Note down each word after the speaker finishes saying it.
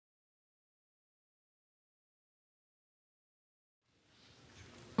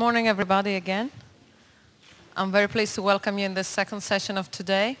Morning, everybody, again. I'm very pleased to welcome you in this second session of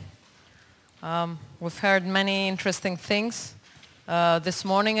today. We've heard many interesting things. This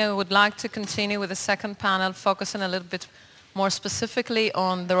morning I would like to continue with the second panel, focusing a little bit more specifically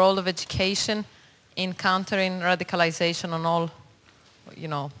on the role of education in countering radicalization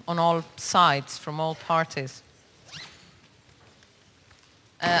on all sides, from all parties.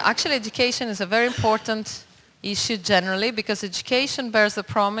 Actually, education is a very important issue generally because education bears the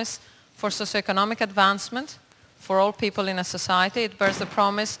promise for socioeconomic advancement for all people in a society. It bears the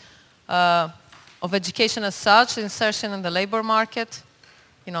promise of education as such, insertion in the labor market,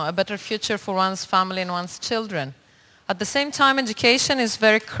 a better future for one's family and one's children. At the same time, education is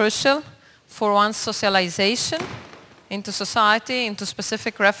very crucial for one's socialization into society, into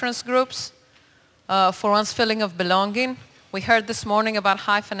specific reference groups, for one's feeling of belonging. We heard this morning about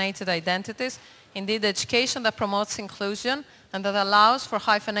hyphenated identities. Indeed, education that promotes inclusion and that allows for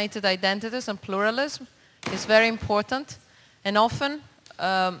hyphenated identities and pluralism is very important. And often,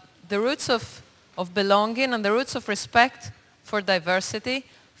 the roots of belonging and the roots of respect for diversity,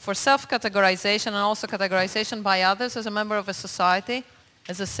 for self-categorization and also categorization by others as a member of a society,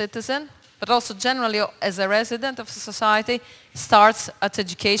 as a citizen, but also generally as a resident of a society, starts at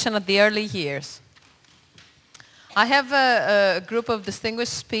education at the early years. I have a group of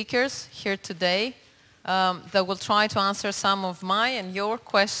distinguished speakers here today that will try to answer some of my and your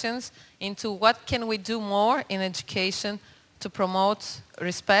questions into what can we do more in education to promote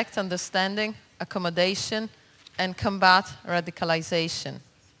respect, understanding, accommodation, and combat radicalization.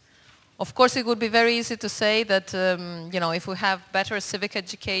 Of course, it would be very easy to say that if we have better civic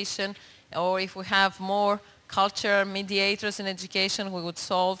education or if we have more culture mediators in education, we would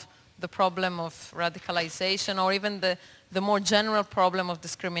solve the problem of radicalization or even the more general problem of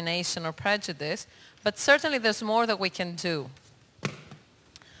discrimination or prejudice. But certainly there's more that we can do.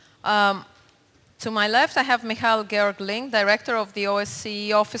 To my left, I have Michael Georg Ling, Director of the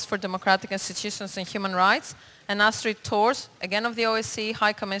OSCE Office for Democratic Institutions and Human Rights, and Astrid Thors, again of the OSCE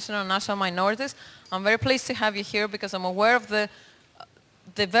High Commissioner on National Minorities. I'm very pleased to have you here because I'm aware of the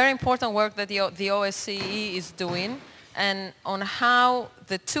very important work that the OSCE is doing and on how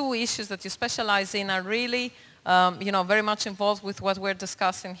the two issues that you specialize in are really very much involved with what we're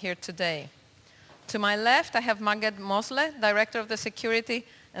discussing here today. To my left, I have Maged Mosleh, Director of the Security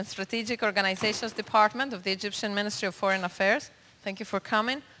and Strategic Organizations Department of the Egyptian Ministry of Foreign Affairs. Thank you for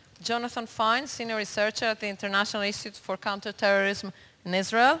coming. Jonathan Fine, Senior Researcher at the International Institute for Counterterrorism in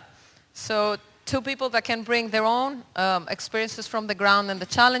Israel. So two people that can bring their own experiences from the ground and the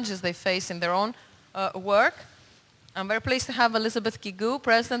challenges they face in their own work. I'm very pleased to have Elisabeth Guigou,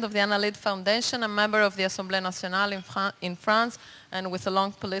 President of the Anna Lid Foundation, a member of the Assemblée Nationale in France, and with a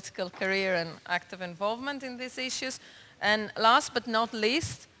long political career and active involvement in these issues. And last but not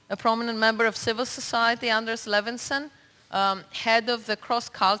least, a prominent member of civil society, Anders Levinson, head of the Cross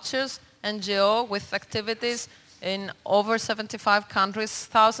Cultures NGO with activities in over 75 countries,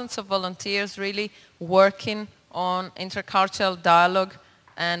 thousands of volunteers really working on intercultural dialogue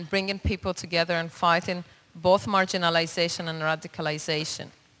and bringing people together and fighting both marginalization and radicalization.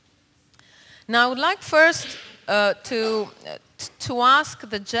 Now I would like first to ask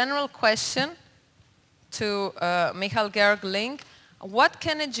the general question to Michael Georg Ling. What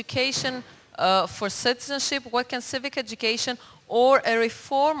can education for citizenship, what can civic education or a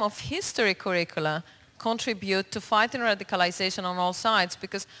reform of history curricula contribute to fighting radicalization on all sides?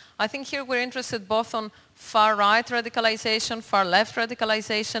 Because I think here we're interested both on far-right radicalization, far-left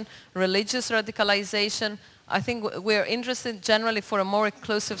radicalization, religious radicalization. I think we're interested generally for a more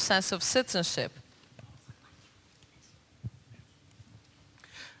inclusive sense of citizenship.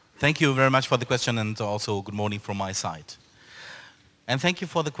 Thank you very much for the question and also good morning from my side. And thank you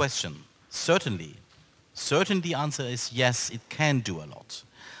for the question. Certainly the answer is yes, it can do a lot.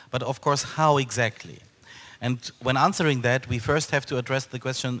 But of course, how exactly? And when answering that, we first have to address the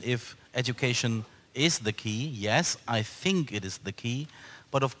question if education is the key. Yes, I think it is the key.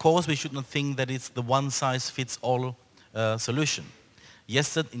 But of course, we should not think that it's the one-size-fits-all solution.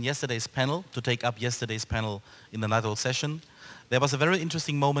 In yesterday's panel, to take up yesterday's panel in the NATO session, there was a very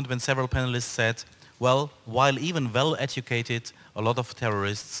interesting moment when several panelists said, well, while even well-educated, a lot of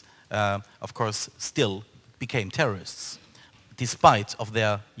terrorists, of course, still became terrorists, despite of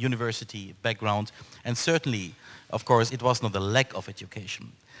their university background. And certainly, of course, it was not a lack of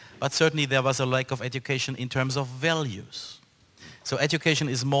education. But certainly there was a lack of education in terms of values. So education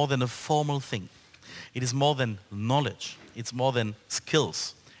is more than a formal thing. It is more than knowledge. It's more than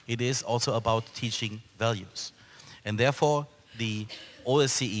skills. It is also about teaching values. And therefore, the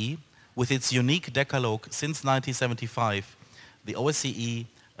OSCE, with its unique decalogue since 1975, the OSCE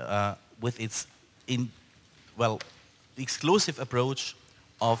with its exclusive approach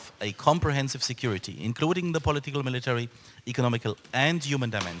of a comprehensive security, including the political, military, economical, and human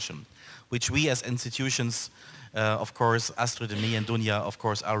dimension, which we as institutions, of course, Astrid and me and Dunja, of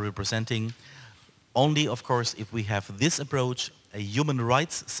course, are representing. Only, of course, if we have this approach, a human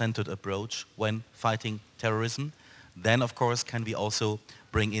rights-centered approach when fighting terrorism, then, of course, can we also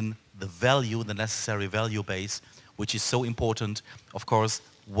bring in the value, the necessary value base, which is so important, of course,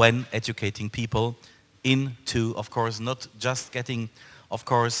 when educating people into, of course, not just getting, of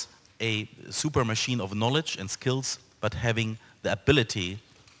course, a super machine of knowledge and skills, but having the ability,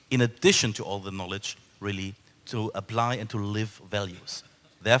 in addition to all the knowledge, really to apply and to live values.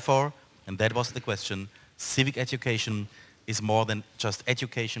 Therefore, and that was the question, civic education is more than just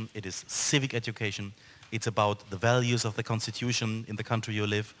education, it is civic education. It's about the values of the constitution in the country you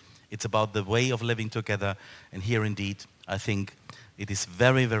live. It's about the way of living together. And here indeed, I think it is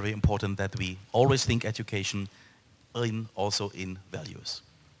very, very important that we always think education also in values.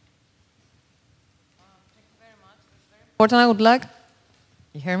 Thank you very much. Important, I would like,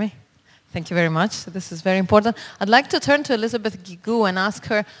 you hear me? Thank you very much. So this is very important. I'd like to turn to Elizabeth Guigou and ask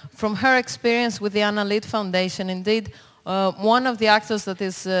her, from her experience with the Anna Lid Foundation, indeed, one of the actors that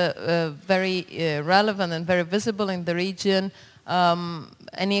is very relevant and very visible in the region,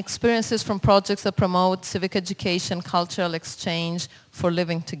 any experiences from projects that promote civic education, cultural exchange for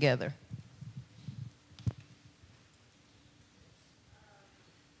living together?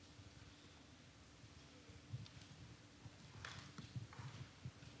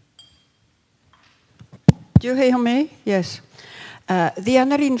 Do you hear me? Yes. The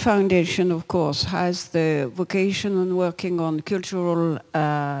Anna Lindh Foundation, of course, has the vocation on working on cultural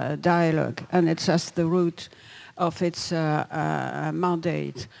dialogue, and it's as the root of its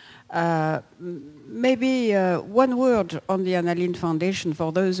mandate. Maybe one word on the Anna Lindh Foundation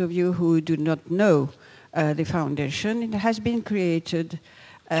for those of you who do not know the foundation. It has been created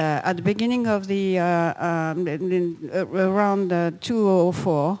at the beginning of the around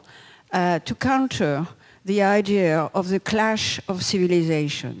 2004 to counter the idea of the clash of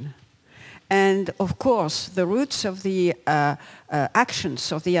civilization. And of course, the roots of the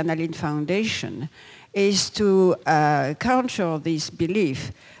actions of the Anna Lindh Foundation is to counter this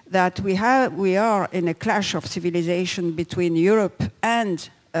belief that we are in a clash of civilization between Europe and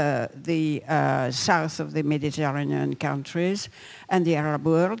the south of the Mediterranean countries and the Arab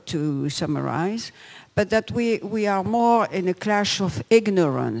world, to summarize, but that we are more in a clash of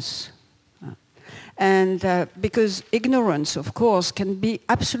ignorance. And because ignorance, of course, can be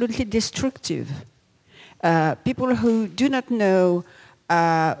absolutely destructive. People who do not know,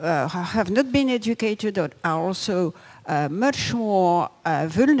 have not been educated, are also much more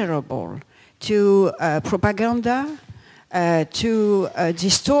vulnerable to propaganda, to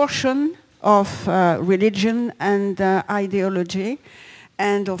distortion of religion and ideology.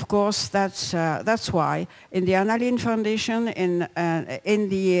 And of course, that's why in the Anna Lindh Foundation, in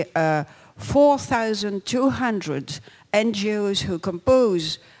the 4,200 NGOs who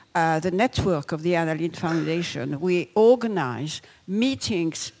compose the network of the Anna Lindh Foundation, we organize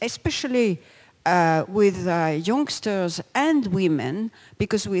meetings, especially with youngsters and women,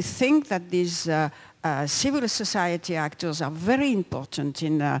 because we think that these civil society actors are very important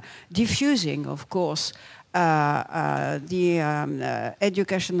in diffusing, of course, the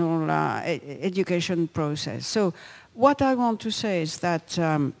education process. So what I want to say is that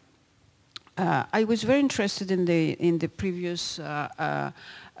I was very interested in the previous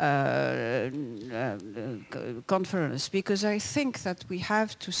conference, because I think that we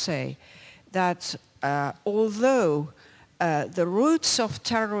have to say that although the roots of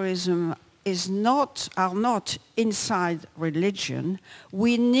terrorism are not inside religion,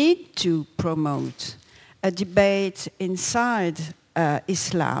 we need to promote a debate inside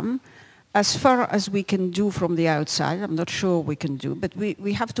Islam, as far as we can do from the outside. I'm not sure we can do, but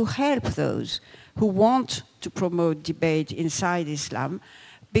we have to help those who want to promote debate inside Islam,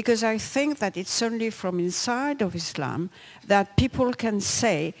 because I think that it's only from inside of Islam that people can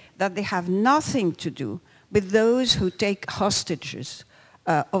say that they have nothing to do with those who take hostages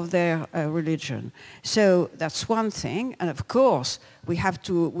of their religion. So that's one thing, and of course we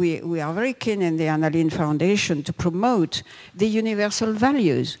are very keen in the Anna Lindh Foundation to promote the universal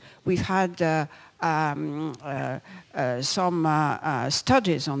values. We've had some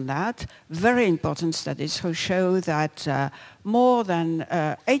studies on that, very important studies, who show that more than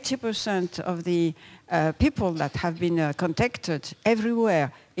 80% of the people that have been contacted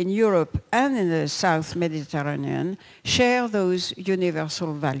everywhere in Europe and in the South Mediterranean share those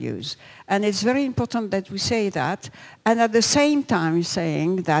universal values. And it's very important that we say that, and at the same time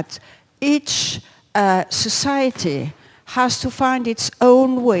saying that each society has to find its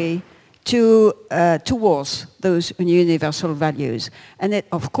own way towards those universal values. And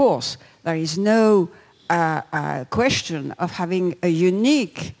of course, there is no question of having a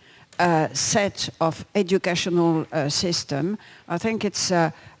unique set of educational system. I think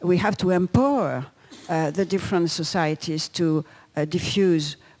we have to empower the different societies to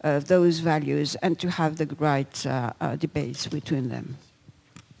diffuse those values and to have the right debates between them.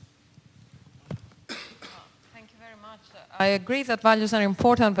 Thank you very much. I agree that values are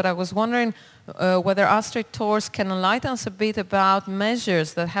important, but I was wondering whether Astrid Thors can enlighten us a bit about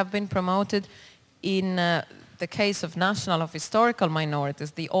measures that have been promoted in the case of national, of historical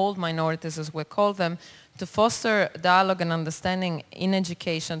minorities, the old minorities as we call them, to foster dialogue and understanding in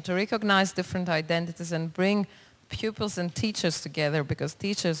education, to recognize different identities and bring pupils and teachers together, because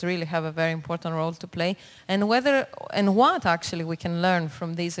teachers really have a very important role to play, and whether and what actually we can learn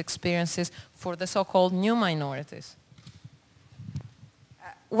from these experiences for the so-called new minorities.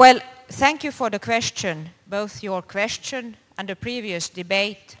 Well, thank you for the question. Both your question and the previous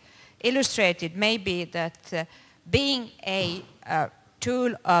debate illustrated maybe that being a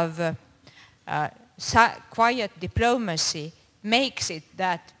tool of quiet diplomacy makes it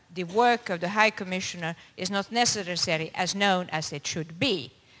that the work of the High Commissioner is not necessarily as known as it should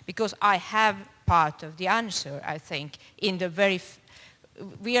be, because I have part of the answer, I think, in the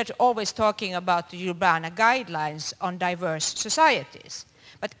we are always talking about the Ljubljana guidelines on diverse societies.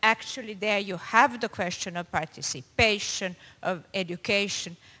 But actually there you have the question of participation, of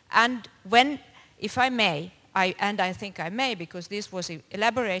education, and when, if I may, and I think I may because this was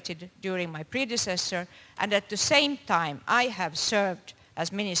elaborated during my predecessor, and at the same time I have served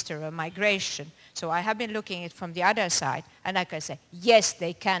as Minister of Migration, so I have been looking at it from the other side, and I can say, yes,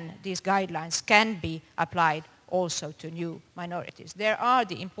 these guidelines can be applied also to new minorities. There are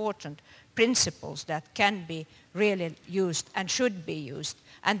the important principles that can be really used and should be used,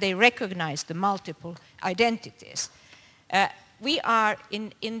 and they recognize the multiple identities. We are,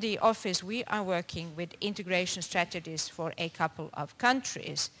 in the office, we are working with integration strategies for a couple of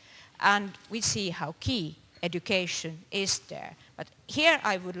countries, and we see how key education is there. But here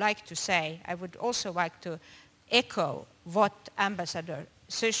I would like to say, I would also like to echo what Ambassador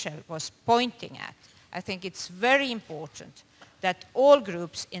Süschel was pointing at. I think it's very important that all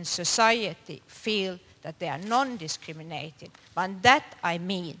groups in society feel that they are non-discriminated. By that I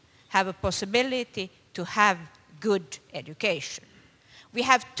mean have a possibility to have good education. We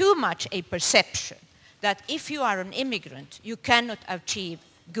have too much a perception that if you are an immigrant, you cannot achieve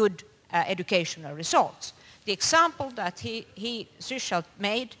good educational results. The example that Süschel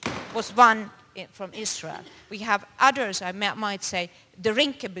made was one from Israel. We have others, I might say, the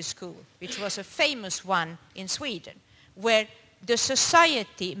Rinkeby School, which was a famous one in Sweden, where the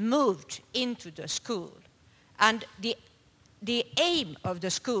society moved into the school. And the aim of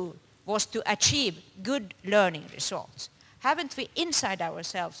the school was to achieve good learning results. Haven't we inside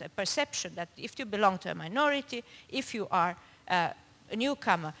ourselves a perception that if you belong to a minority, if you are a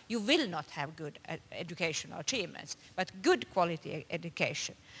newcomer, you will not have good educational achievements, but good quality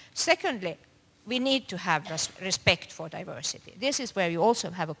education. Secondly, we need to have respect for diversity. This is where you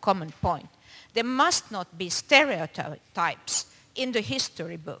also have a common point. There must not be stereotypes in the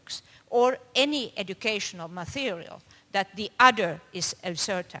history books or any educational material that the other is a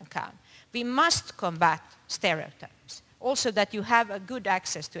certain kind. We must combat stereotypes. Also that you have a good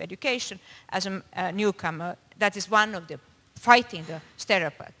access to education as a newcomer, that is one of the fighting the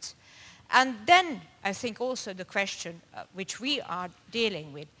stereotypes. And then I think also the question which we are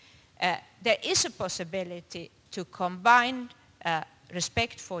dealing with, there is a possibility to combine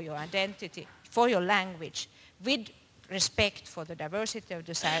respect for your identity, for your language, with respect for the diversity of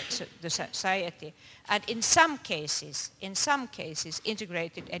the society. And in some cases,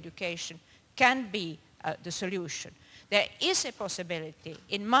 integrated education can be the solution. There is a possibility,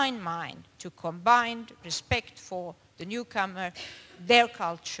 in my mind, to combine respect for the newcomer, their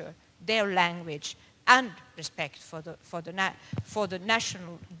culture, their language, and respect for the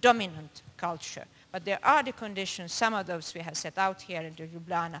national dominant culture. But there are the conditions, some of those we have set out here in the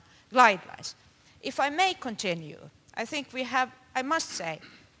Ljubljana guidelines. If I may continue, I think we have, I must say,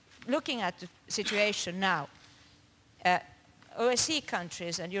 looking at the situation now, OSCE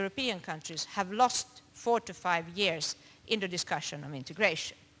countries and European countries have lost 4 to 5 years in the discussion of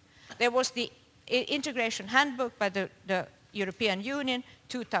integration. There was the integration handbook by the European Union,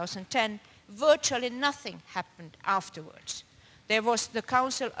 2010, virtually nothing happened afterwards. There was the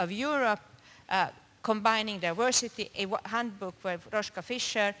Council of Europe combining diversity, a handbook where Roska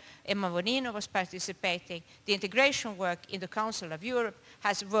Fischer, Emma Bonino was participating. The integration work in the Council of Europe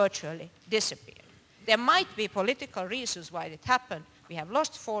has virtually disappeared. There might be political reasons why it happened. We have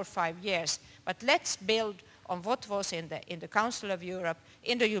lost 4 or 5 years, but let's build on what was in the Council of Europe,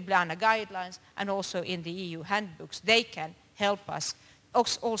 in the Ljubljana guidelines, and also in the EU handbooks. They can help us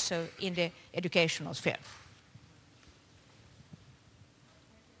also in the educational sphere.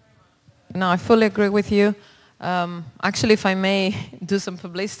 No, I fully agree with you. Actually, if I may do some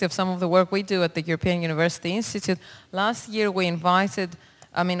publicity of some of the work we do at the European University Institute, last year we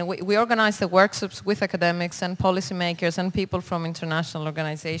we organized the workshops with academics and policymakers and people from international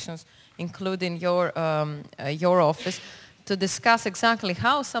organizations, including your office, to discuss exactly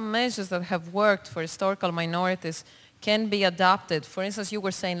how some measures that have worked for historical minorities can be adapted. For instance, you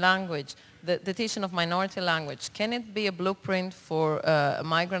were saying language, the teaching of minority language. Can it be a blueprint for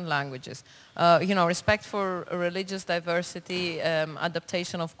migrant languages? Respect for religious diversity,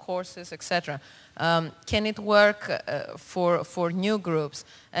 adaptation of courses, etc. Can it work for new groups?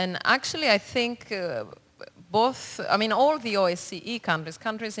 And actually, I think all the OSCE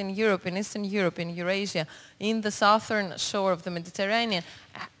countries in Europe, in Eastern Europe, in Eurasia, in the southern shore of the Mediterranean,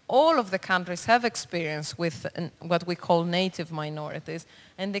 all of the countries have experience with what we call native minorities,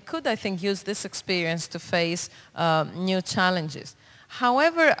 and they could, I think, use this experience to face new challenges.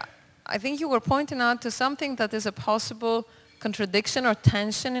 However, I think you were pointing out to something that is a possible contradiction or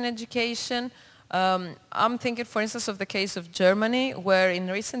tension in education. I'm thinking, for instance, of the case of Germany, where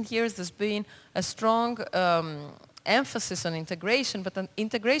in recent years there's been a strong emphasis on integration, but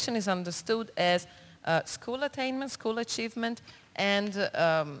integration is understood as school attainment, school achievement, and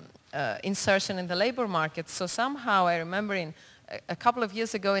insertion in the labor market. So somehow I remember a couple of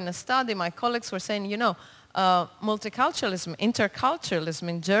years ago in a study, my colleagues were saying, multiculturalism, interculturalism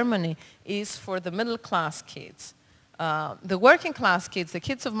in Germany is for the middle class kids. The working class kids, the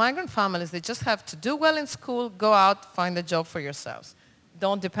kids of migrant families, they just have to do well in school, go out, find a job for yourselves.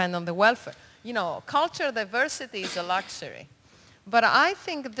 Don't depend on the welfare. Cultural diversity is a luxury. But I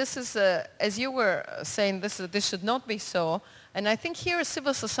think this is, as you were saying, this should not be so. And I think here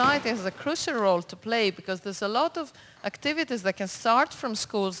civil society has a crucial role to play, because there's a lot of activities that can start from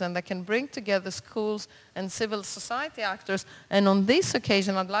schools and that can bring together schools and civil society actors. And on this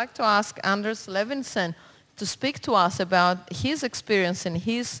occasion, I'd like to ask Anders Levinson to speak to us about his experience and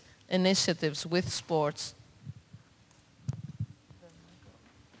his initiatives with sports.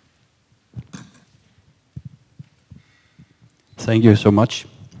 Thank you so much.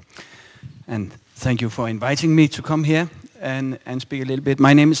 And thank you for inviting me to come here and speak a little bit.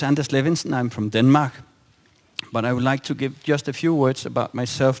 My name is Anders Levinson. I'm from Denmark. But I would like to give just a few words about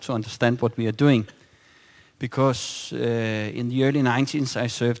myself to understand what we are doing. Because in the early 90s, I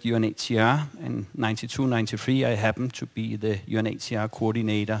served UNHCR. In 92, 93, I happened to be the UNHCR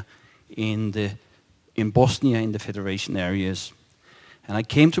coordinator in Bosnia in the Federation areas. And I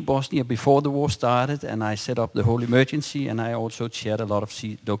came to Bosnia before the war started, and I set up the whole emergency, and I also chaired a lot of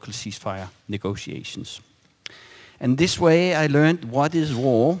local ceasefire negotiations. And this way I learned what is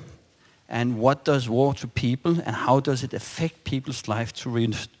war, and what does war to people, and how does it affect people's life to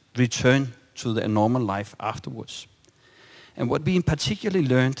return to their normal life afterwards. And what we in particularly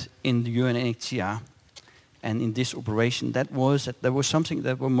learned in the UNHCR and in this operation, that was that there was something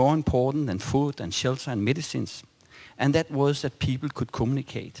that was more important than food and shelter and medicines. And that was that people could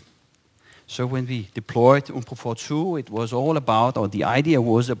communicate. So when we deployed UNPROFOR 2, it was all about, or the idea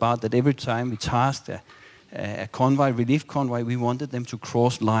was about, that every time we tasked a convoy, relief convoy, we wanted them to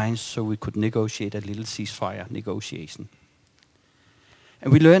cross lines so we could negotiate a little ceasefire negotiation.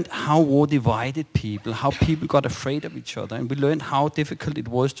 And we learned how war divided people, how people got afraid of each other, and we learned how difficult it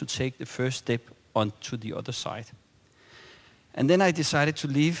was to take the first step onto the other side. And then I decided to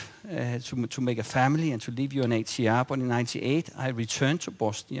leave, to make a family and to leave UNHCR. But in 98, I returned to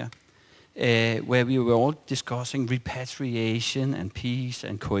Bosnia, where we were all discussing repatriation and peace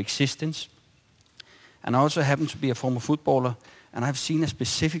and coexistence. And I also happen to be a former footballer, and I've seen a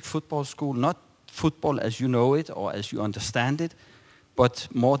specific football school, not football as you know it or as you understand it, but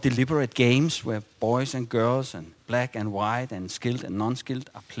more deliberate games where boys and girls and black and white and skilled and non-skilled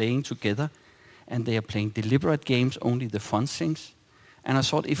are playing together. And they are playing deliberate games, only the fun things. And I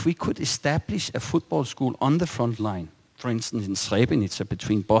thought if we could establish a football school on the front line, for instance in Srebrenica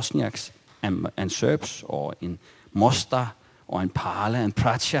between Bosniaks and Serbs, or in Mostar, or in Pala and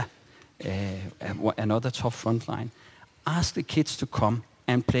Praća, another tough front line, ask the kids to come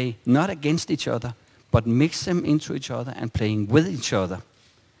and play not against each other, but mix them into each other and playing with each other.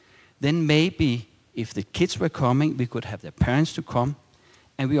 then maybe if the kids were coming, we could have their parents to come.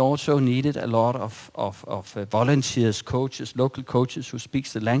 And we also needed a lot of volunteers, coaches, local coaches who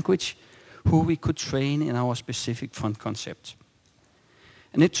speaks the language, who we could train in our specific fund concept.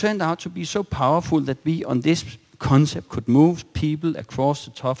 And it turned out to be so powerful that we, on this concept, could move people across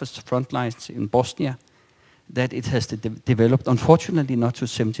the toughest front lines in Bosnia, that it has developed, unfortunately not to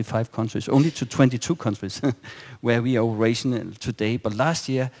 75 countries, only to 22 countries, where we are operational today. But last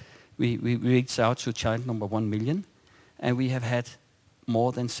year, we reached out to child number 1 million, and we have had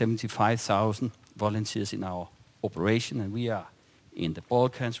more than 75,000 volunteers in our operation, and we are in the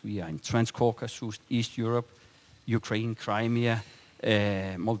Balkans, we are in Transcaucasus, East Europe, Ukraine, Crimea,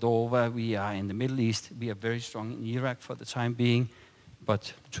 Moldova, we are in the Middle East, we are very strong in Iraq for the time being,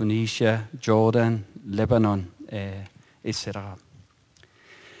 but Tunisia, Jordan, Lebanon, etc.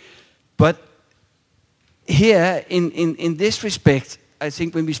 But here, in this respect, I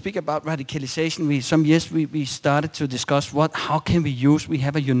think when we speak about radicalization, some years we started to discuss how can we use, we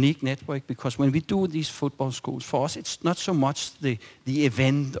have a unique network, because when we do these football schools, for us it's not so much the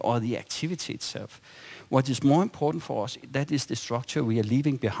event or the activity itself. What is more important for us, that is the structure we are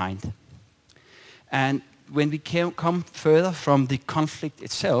leaving behind. And when we come further from the conflict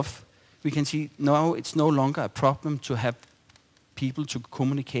itself, we can see now it's no longer a problem to have people to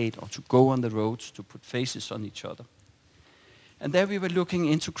communicate or to go on the roads, to put faces on each other. And there we were looking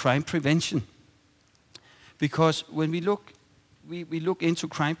into crime prevention. Because when we look into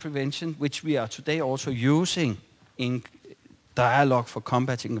crime prevention, which we are today also using in dialogue for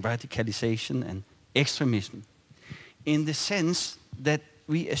combating radicalization and extremism, in the sense that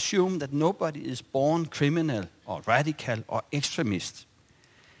we assume that nobody is born criminal or radical or extremist.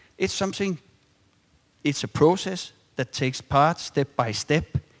 It's a process that takes part step by step,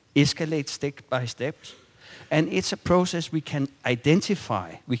 escalates step by step, and it's a process we can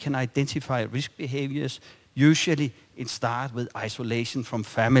identify. We can identify risk behaviors. Usually it starts with isolation from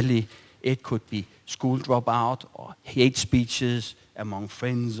family. It could be school dropout or hate speeches among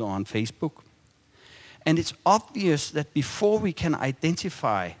friends or on Facebook. And it's obvious that before we can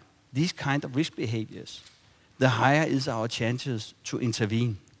identify these kind of risk behaviors, the higher is our chances to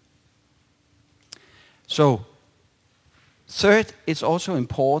intervene. So, third, it's also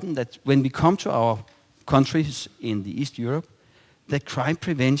important that when we come to our countries in the East Europe, that crime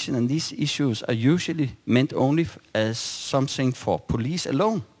prevention and these issues are usually meant only as something for police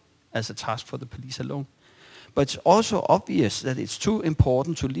alone, as a task for the police alone. But it's also obvious that it's too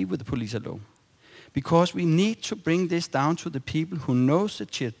important to leave with the police alone. Because we need to bring this down to the people who knows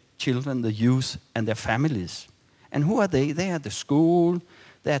the children, the youth, and their families. And who are they? They are the school,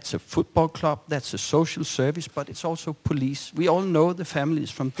 that's a football club, that's a social service, but it's also police. We all know the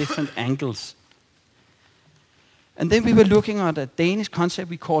families from different angles. And then we were looking at a Danish concept,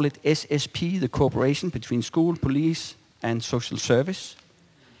 we call it SSP, the cooperation between school, police, and social service.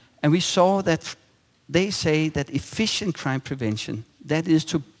 And we saw that they say that efficient crime prevention, that is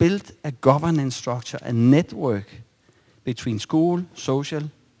to build a governance structure, a network between school, social,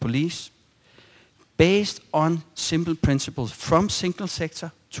 police, based on simple principles from single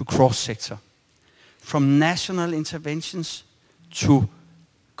sector to cross sector, from national interventions to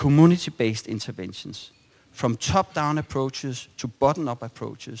community-based interventions, from top-down approaches to bottom-up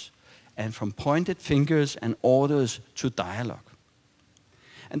approaches, and from pointed fingers and orders to dialogue.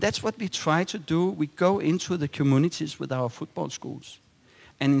 And that's what we try to do. We go into the communities with our football schools.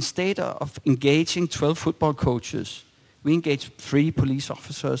 And instead of engaging 12 football coaches, we engage 3 police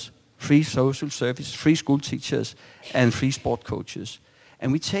officers, 3 social service, 3 school teachers, and 3 sport coaches.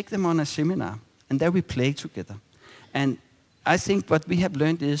 And we take them on a seminar, and there we play together. And I think what we have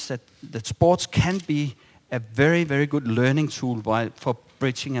learned is that sports can be a very, very good learning tool for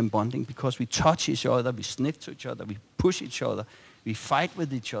bridging and bonding, because we touch each other, we sniff to each other, we push each other, we fight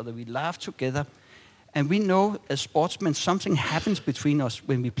with each other, we laugh together. And we know as sportsmen something happens between us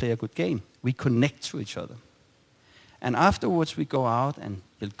when we play a good game. We connect to each other. And afterwards we go out and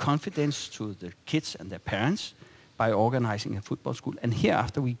build confidence to the kids and their parents by organizing a football school. And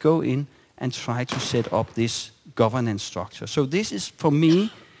hereafter we go in and try to set up this governance structure. So this is, for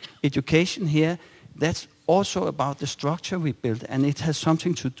me, education here, that's also about the structure we build, and it has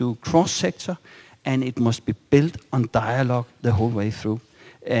something to do cross-sector, and it must be built on dialogue the whole way through,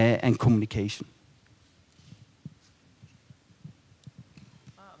 and communication.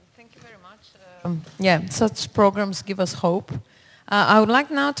 Thank you very much. Yeah, such programs give us hope. I would like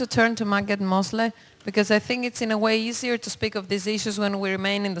now to turn to Magget Mosle, because I think it's in a way easier to speak of these issues when we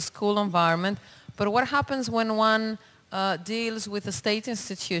remain in the school environment. But what happens when one deals with the state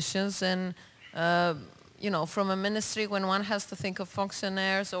institutions and from a ministry, when one has to think of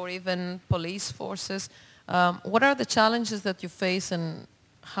functionaries or even police forces, what are the challenges that you face, and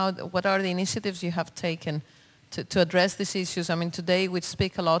what are the initiatives you have taken to address these issues? I mean, today we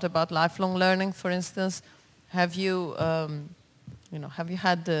speak a lot about lifelong learning, for instance. Have you, have you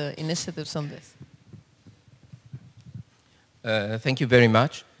had initiatives on this? Thank you very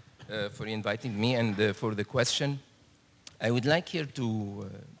much for inviting me and for the question. I would like here to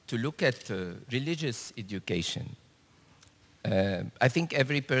look at religious education. I think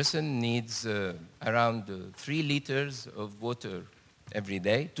every person needs around 3 liters of water every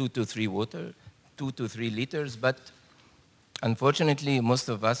day, 2 to 3 liters, but unfortunately most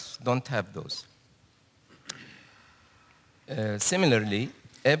of us don't have those. Similarly,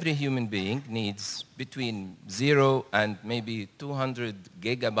 every human being needs between 0 and maybe 200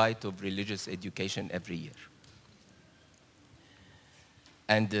 gigabytes of religious education every year.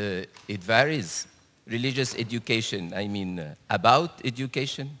 And it varies. Religious education, I mean about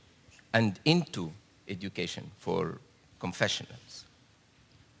education and into education for confessionals.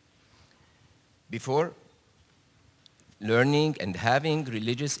 Before, learning and having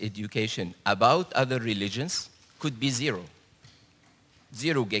religious education about other religions could be 0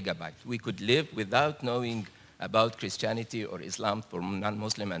 gigabyte. We could live without knowing about Christianity or Islam for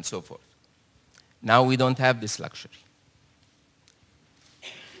non-Muslim and so forth. Now we don't have this luxury.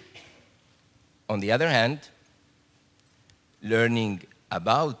 On the other hand, learning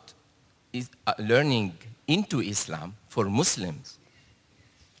into Islam for Muslims,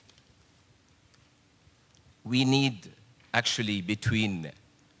 we need actually between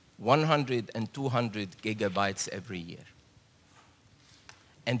 100 and 200 gigabytes every year.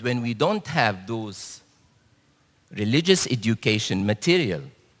 And when we don't have those religious education material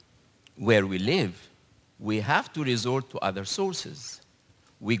where we live, we have to resort to other sources.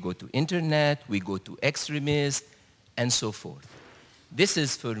 We go to internet, we go to extremists, and so forth. This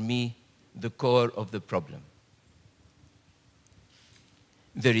is, for me, the core of the problem.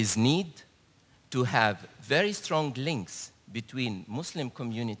 There is need to have very strong links between Muslim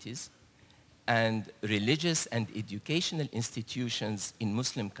communities and religious and educational institutions in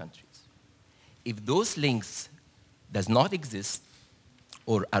Muslim countries. If those links does not exist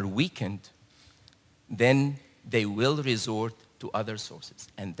or are weakened, then they will resort to other sources.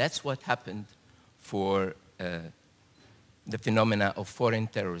 And that's what happened for the phenomena of foreign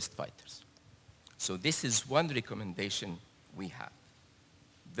terrorist fighters. So this is one recommendation we have.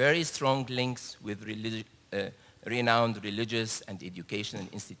 Very strong links with renowned religious and educational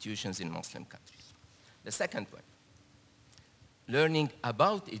institutions in Muslim countries. The second point, learning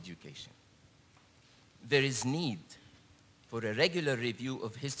about education. There is need for a regular review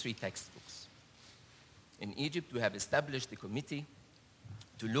of history textbooks. In Egypt, we have established a committee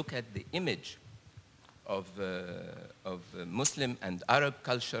to look at the image of Muslim and Arab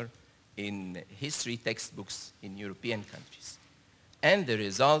culture in history textbooks in European countries. And the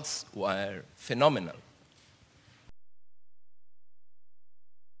results were phenomenal.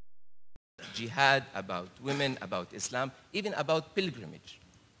 Jihad, about women, about Islam, even about pilgrimage.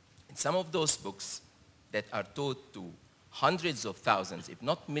 In some of those books that are taught to hundreds of thousands, if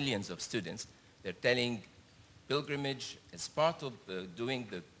not millions of students, they're telling pilgrimage as part of doing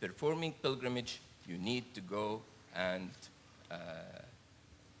the performing pilgrimage, you need to go and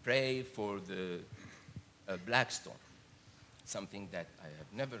pray for the black stone, something that I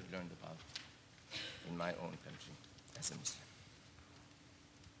have never learned about in my own country as a Muslim.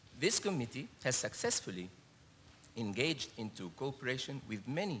 This committee has successfully engaged into cooperation with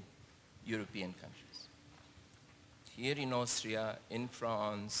many European countries. Here in Austria, in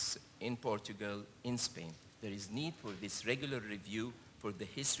France, in Portugal, in Spain, there is need for this regular review for the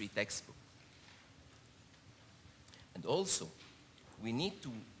history textbook. And also, we need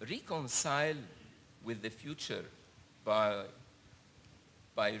to reconcile with the future by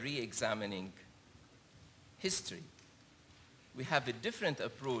re-examining history. We have a different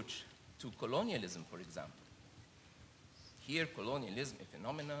approach to colonialism, for example. Here, colonialism, a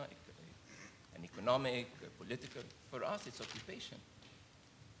phenomena, an economic, political. For us, it's occupation.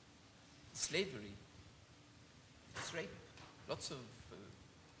 Slavery, it's rape. Lots of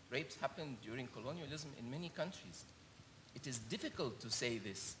rapes happened during colonialism in many countries. It is difficult to say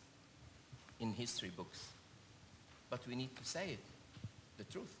this in history books, but we need to say it. The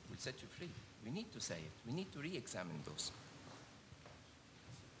truth will set you free. We need to say it. We need to re-examine those.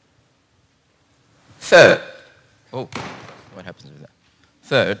 Third, what happens with that?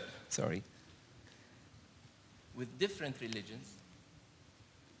 Third, sorry. With different religions,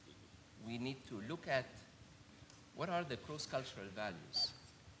 we need to look at what are the cross-cultural values.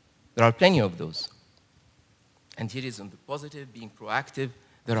 There are plenty of those. And here is on the positive, being proactive.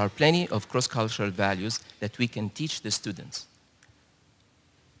 There are plenty of cross-cultural values that we can teach the students.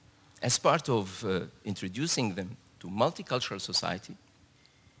 As part of introducing them to multicultural society,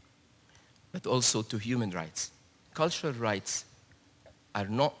 but also to human rights. Cultural rights are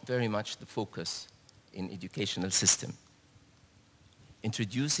not very much the focus in educational system.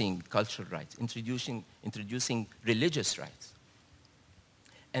 Introducing cultural rights, introducing religious rights.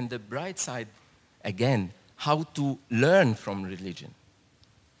 And the bright side, again, how to learn from religion.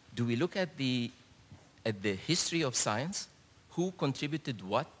 Do we look at the history of science? Who contributed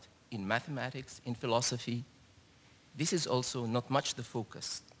what in mathematics, in philosophy? This is also not much the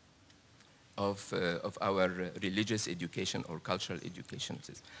focus of our religious education or cultural education.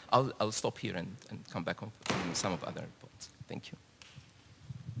 I'll stop here and come back on some of other points. Thank you.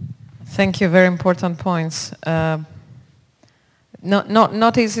 Thank you. Very important points.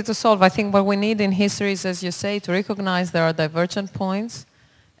 Not easy to solve. I think what we need in history is, as you say, to recognize there are divergent points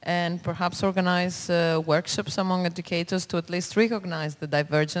and perhaps organize workshops among educators to at least recognize the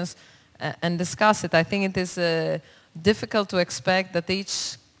divergence and discuss it. I think it is difficult to expect that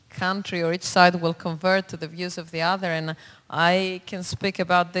each country or each side will convert to the views of the other, and I can speak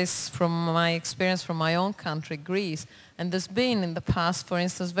about this from my experience from my own country, Greece. And there's been in the past, for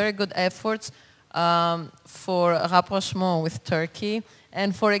instance, very good efforts for rapprochement with Turkey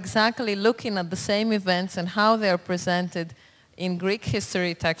and for exactly looking at the same events and how they are presented in Greek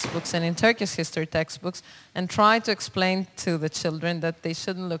history textbooks and in Turkish history textbooks, and try to explain to the children that they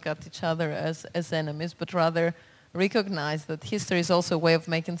shouldn't look at each other as enemies, but rather recognize that history is also a way of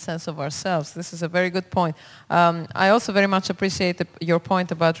making sense of ourselves. This is a very good point. I also very much appreciate your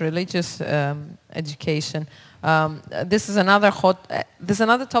point about religious education. This is another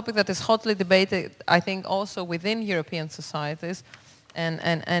topic that is hotly debated, I think, also within European societies,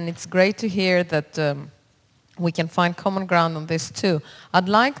 and it's great to hear that we can find common ground on this too. I'd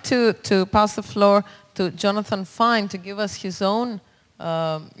like to pass the floor to Jonathan Fine to give us his own,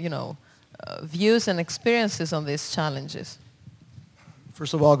 views and experiences on these challenges.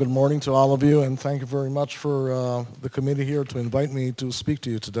 First of all, good morning to all of you, and thank you very much for the committee here to invite me to speak to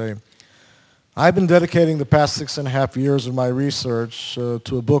you today. I've been dedicating the past 6.5 years of my research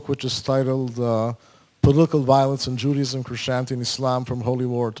to a book which is titled Political Violence in Judaism, Christianity, and Islam from Holy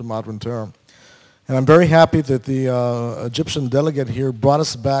War to Modern Terror. And I'm very happy that the Egyptian delegate here brought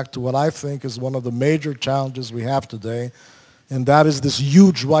us back to what I think is one of the major challenges we have today, and that is this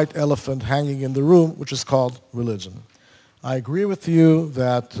huge white elephant hanging in the room, which is called religion. I agree with you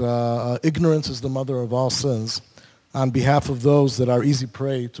that ignorance is the mother of all sins on behalf of those that are easy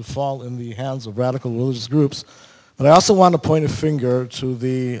prey to fall in the hands of radical religious groups. But I also want to point a finger to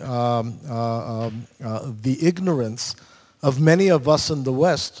the ignorance of many of us in the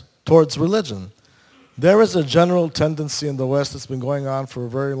West towards religion. There is a general tendency in the West that's been going on for a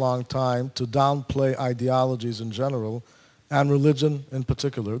very long time to downplay ideologies in general and religion in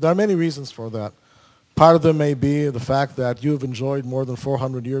particular. There are many reasons for that. Part of them may be the fact that you've enjoyed more than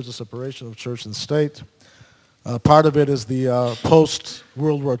 400 years of separation of church and state. Part of it is the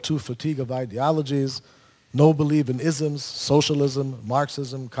post-World War II fatigue of ideologies. No believe in isms, socialism,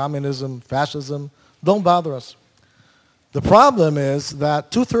 Marxism, communism, fascism. Don't bother us. The problem is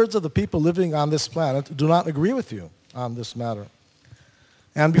that 2/3 of the people living on this planet do not agree with you on this matter.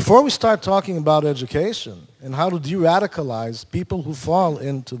 And before we start talking about education and how to de-radicalize people who fall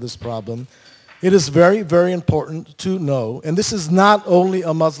into this problem, it is very, very important to know, and this is not only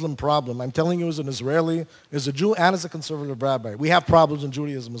a Muslim problem. I'm telling you as an Israeli, as a Jew, and as a conservative rabbi. We have problems in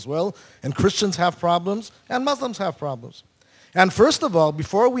Judaism as well, and Christians have problems, and Muslims have problems. And first of all,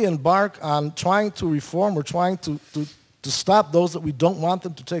 before we embark on trying to reform or trying to stop those that we don't want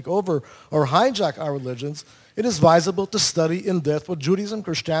them to take over or hijack our religions, it is advisable to study in depth what Judaism,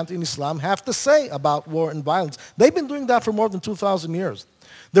 Christianity, and Islam have to say about war and violence. They've been doing that for more than 2,000 years.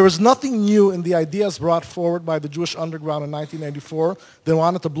 There is nothing new in the ideas brought forward by the Jewish underground in 1984. They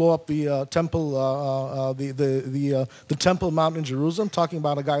wanted to blow up the the Temple Mount in Jerusalem, talking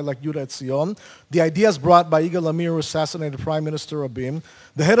about a guy like Yudah Etzion. The ideas brought by Yigal Amir, who assassinated Prime Minister Rabin.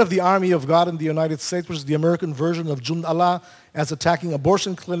 The head of the Army of God in the United States, which is the American version of Jund Allah, as attacking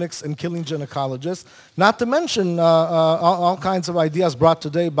abortion clinics and killing gynecologists. Not to mention all kinds of ideas brought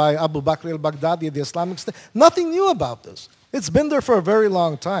today by Abu Bakr al-Baghdadi, the Islamic State. Nothing new about this. It's been there for a very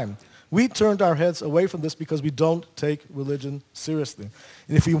long time. We turned our heads away from this because we don't take religion seriously.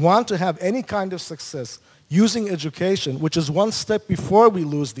 And if we want to have any kind of success using education, which is one step before we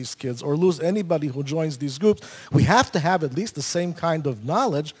lose these kids or lose anybody who joins these groups, we have to have at least the same kind of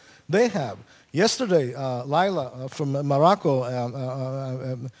knowledge they have. Yesterday, Laila from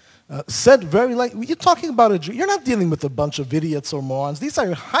Morocco said very like, you're talking about a Jew. You're not dealing with a bunch of idiots or morons. These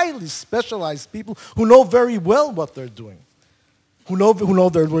are highly specialized people who know very well what they're doing, who know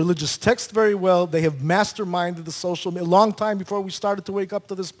their religious text very well. They have masterminded the social media a long time before we started to wake up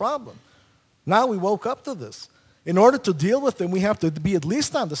to this problem. Now we woke up to this. In order to deal with them, we have to be at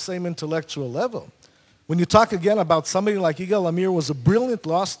least on the same intellectual level. When you talk again about somebody like Yigal Amir was a brilliant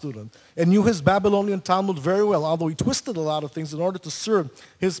law student and knew his Babylonian Talmud very well, although he twisted a lot of things in order to serve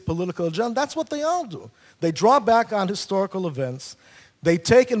his political agenda, that's what they all do. They draw back on historical events. They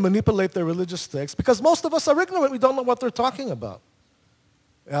take and manipulate their religious texts because most of us are ignorant. We don't know what they're talking about.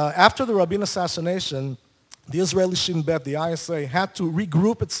 After the Rabin assassination, the Israeli Shin Bet, the ISA, had to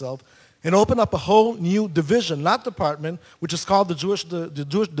regroup itself and open up a whole new division, not department, which is called the Jewish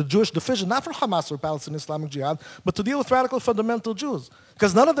division, not for Hamas or Palestinian Islamic Jihad, but to deal with radical fundamental Jews.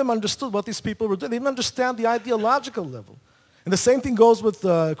 Because none of them understood what these people were doing. They didn't understand the ideological level. And the same thing goes with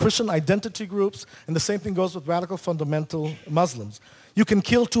Christian identity groups, and the same thing goes with radical fundamental Muslims. You can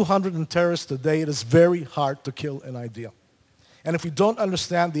kill 200 terrorists today. It is very hard to kill an idea. And if we don't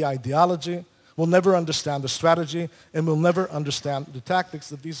understand the ideology, we'll never understand the strategy, and we'll never understand the tactics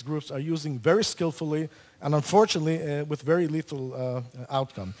that these groups are using very skillfully and unfortunately with very lethal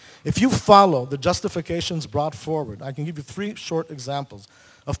outcome. If you follow the justifications brought forward, I can give you 3 short examples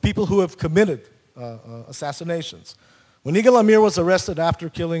of people who have committed assassinations. When Yigal Amir was arrested after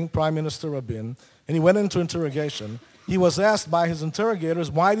killing Prime Minister Rabin, and he went into interrogation, he was asked by his interrogators,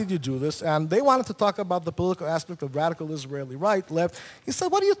 why did you do this? And they wanted to talk about the political aspect of radical Israeli right, left. He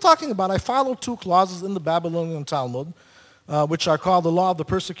said, what are you talking about? I followed 2 clauses in the Babylonian Talmud, which are called the law of the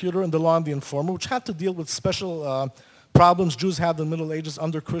persecutor and the law of the informer, which had to deal with special problems Jews had in the Middle Ages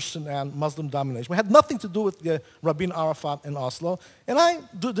under Christian and Muslim domination. It had nothing to do with Rabin Arafat in Oslo. And I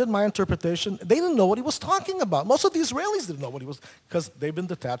did my interpretation. They didn't know what he was talking about. Most of the Israelis didn't know what he was, because they've been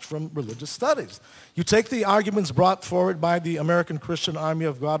detached from religious studies. You take the arguments brought forward by the American Christian Army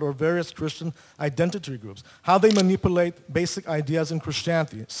of God or various Christian identity groups, how they manipulate basic ideas in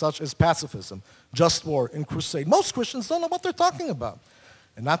Christianity, such as pacifism, just war, and crusade. Most Christians don't know what they're talking about.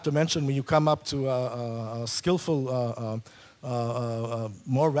 And not to mention when you come up to skillful,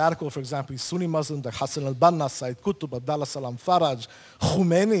 more radical, for example, Sunni Muslims like Hassan al-Banna, Sayyid Qutb, Abdallah Salam Faraj,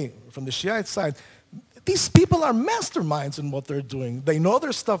 Khomeini from the Shiite side, these people are masterminds in what they're doing. They know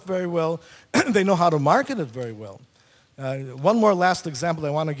their stuff very well. They know how to market it very well. One more last example I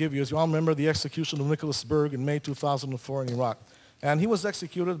want to give you is you all remember the execution of Nicholas Berg in May 2004 in Iraq. And he was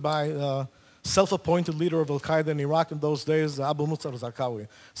executed by self-appointed leader of Al-Qaeda in Iraq in those days, Abu Musa Zarqawi.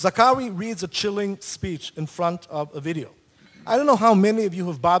 Zarqawi reads a chilling speech in front of a video. I don't know how many of you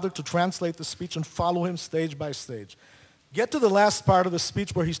have bothered to translate the speech and follow him stage by stage. Get to the last part of the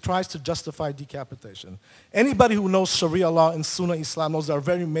speech where he tries to justify decapitation. Anybody who knows Sharia law and Sunnah Islam knows there are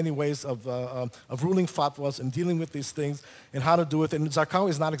very many ways of ruling fatwas and dealing with these things and how to do it. And Zarqawi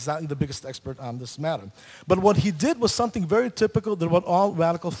is not exactly the biggest expert on this matter. But what he did was something very typical than what all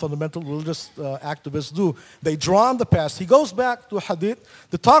radical fundamental religious activists do. They draw on the past. He goes back to a hadith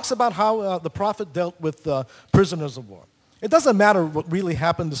that talks about how the Prophet dealt with prisoners of war. It doesn't matter what really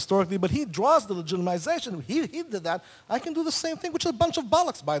happened historically, but he draws the legitimization. He did that. I can do the same thing, which is a bunch of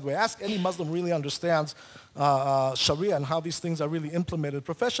bollocks, by the way. Ask any Muslim who really understands Sharia and how these things are really implemented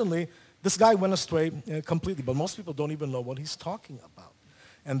professionally. This guy went astray completely, but most people don't even know what he's talking about.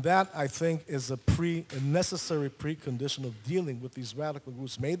 And that, I think, is a necessary precondition of dealing with these radical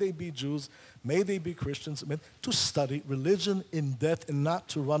groups. May they be Jews, may they be Christians, to study religion in depth and not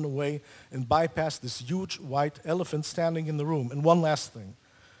to run away and bypass this huge white elephant standing in the room. And one last thing.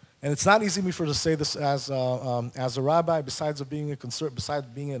 And it's not easy for me to say this as a rabbi, besides being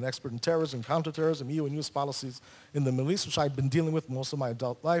an expert in terrorism, counterterrorism, EU and US policies in the Middle East, which I've been dealing with most of my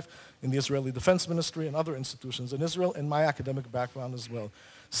adult life in the Israeli Defense Ministry and other institutions in Israel, and my academic background as well.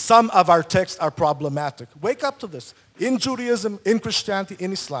 Some of our texts are problematic. Wake up to this. In Judaism, in Christianity,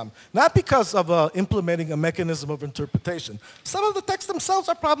 in Islam. Not because of implementing a mechanism of interpretation. Some of the texts themselves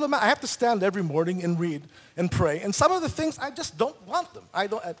are problematic. I have to stand every morning and read and pray. And some of the things, I just don't want them.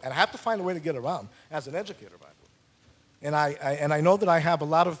 And I have to find a way to get around as an educator, by the way. And I know that I have a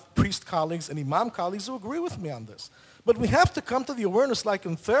lot of priest colleagues and imam colleagues who agree with me on this. But we have to come to the awareness, like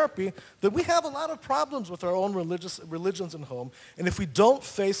in therapy, that we have a lot of problems with our own religions in home. And if we don't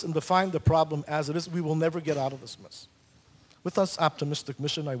face and define the problem as it is, we will never get out of this mess. With this optimistic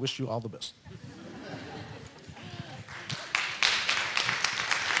mission, I wish you all the best.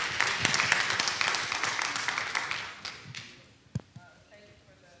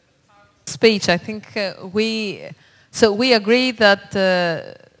 Speech. I think we agree that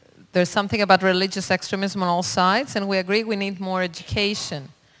there's something about religious extremism on all sides, and we agree we need more education.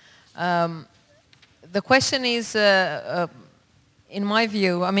 The question is, in my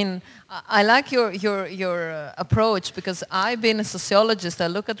view, I mean, I like your approach, because I've been a sociologist. I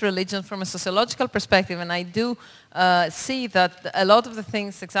look at religion from a sociological perspective, and I do see that a lot of the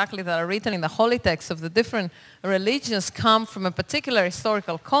things exactly that are written in the holy texts of the different religions come from a particular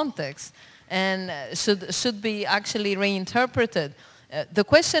historical context and should be actually reinterpreted. The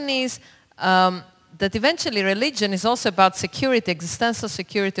question is that eventually religion is also about security, existential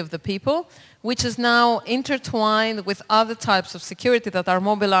security of the people, which is now intertwined with other types of security that are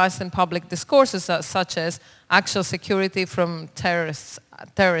mobilized in public discourses, such as actual security from terrorist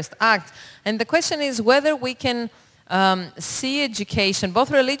acts. And the question is whether we can see education,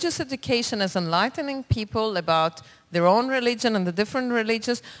 both religious education as enlightening people about their own religion and the different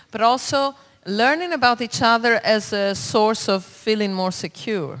religions, but also learning about each other as a source of feeling more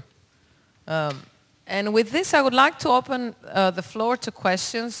secure. And with this, I would like to open the floor to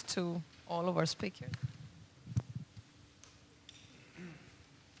questions to all of our speakers.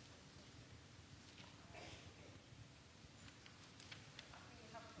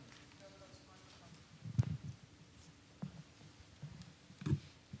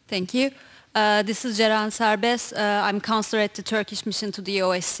 Thank you. This is Ceren Serbest. I'm counselor at the Turkish mission to the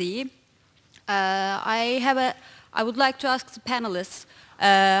OSCE. I would like to ask the panelists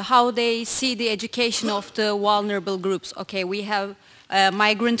how they see the education of the vulnerable groups. Okay, we have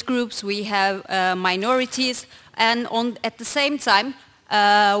migrant groups, we have minorities, and at the same time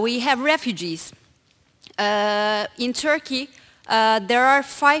we have refugees. In Turkey, there are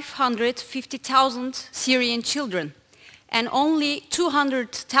 550,000 Syrian children, and only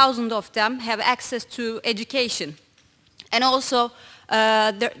 200,000 of them have access to education. And also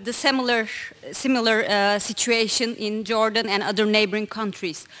the similar situation in Jordan and other neighboring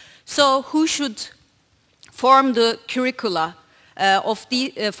countries. So who should form the curricula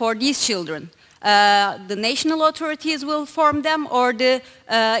for these children? The national authorities will form them, or the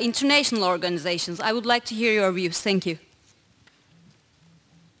international organizations? I would like to hear your views. Thank you.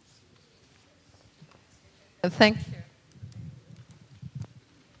 Thank you.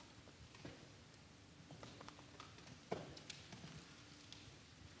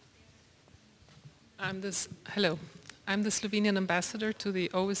 Hello. I'm the Slovenian ambassador to the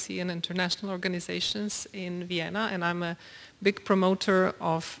OSCE and international organizations in Vienna, and I'm a big promoter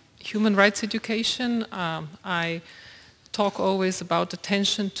of human rights education. I talk always about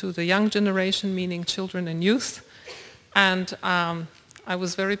attention to the young generation, meaning children and youth. And I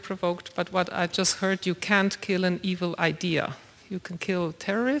was very provoked by what I just heard. You can't kill an evil idea. You can kill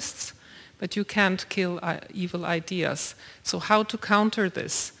terrorists, but you can't kill evil ideas. So how to counter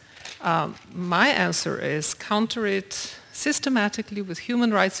this? My answer is counter it systematically with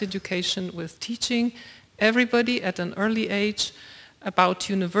human rights education, with teaching everybody at an early age about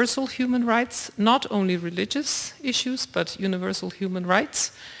universal human rights, not only religious issues, but universal human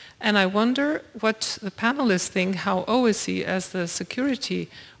rights. And I wonder what the panelists think, how OSCE as the security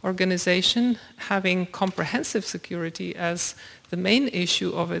organization, having comprehensive security as the main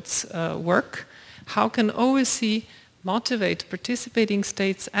issue of its work, how can OSCE motivate participating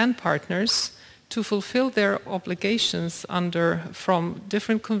states and partners to fulfill their obligations from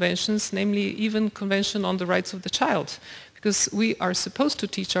different conventions, namely even Convention on the Rights of the Child, because we are supposed to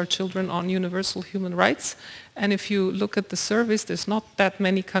teach our children on universal human rights, and if you look at the surveys, there's not that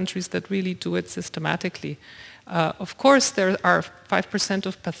many countries that really do it systematically. Of course, there are 5%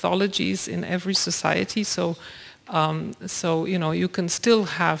 of pathologies in every society, so you know, you can still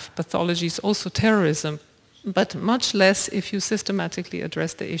have pathologies, also terrorism, but much less if you systematically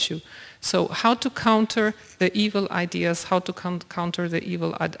address the issue. So how to counter the evil ideas, how to counter the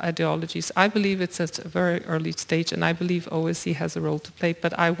evil ideologies. I believe it's at a very early stage, and I believe OSCE has a role to play,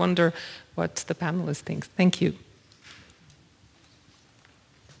 but I wonder what the panelists think. Thank you.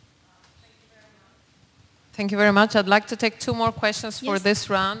 Thank you very much. I'd like to take two more questions for this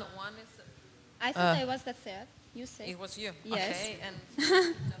round. One is... I thought I was the third. You said. It was you. Yes. Okay.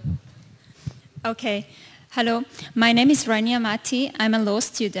 And okay. Hello. My name is Rania Mati. I'm a law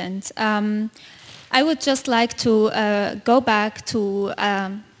student. I would just like to go back to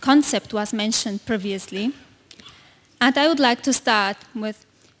concept was mentioned previously. And I would like to start with,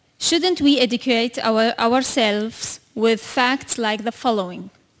 shouldn't we educate ourselves with facts like the following?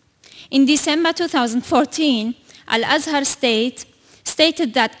 In December 2014, Al-Azhar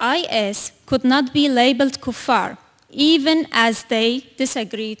stated that IS could not be labeled kuffar, even as they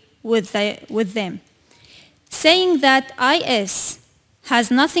disagreed with them. Saying that IS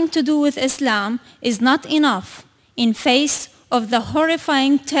has nothing to do with Islam is not enough in face of the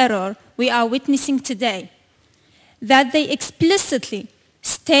horrifying terror we are witnessing today, that they explicitly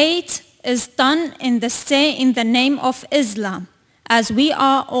state is done in the name of Islam, as we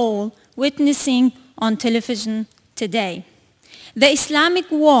are all witnessing on television today. The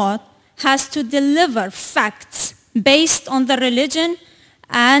Islamic world has to deliver facts based on the religion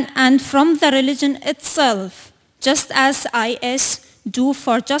and from the religion itself, just as IS do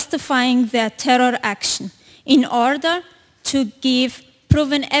for justifying their terror action, in order to give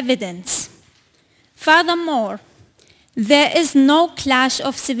proven evidence. Furthermore, there is no clash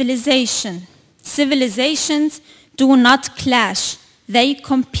of civilization. Civilizations do not clash, they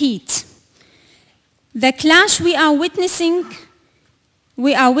compete. The clash we are witnessing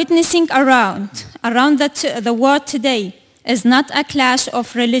around the world today is not a clash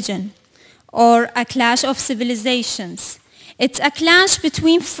of religion or a clash of civilizations. It's a clash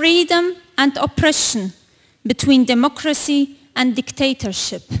between freedom and oppression, between democracy and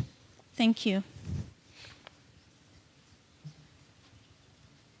dictatorship. Thank you.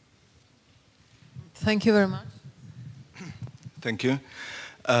 Thank you very much. Thank you.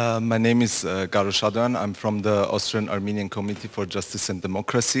 My name is Garo Shadan. I'm from the Austrian Armenian Committee for Justice and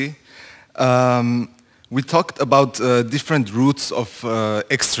Democracy. We talked about different roots of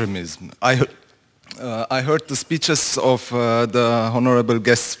extremism. I heard the speeches of the honorable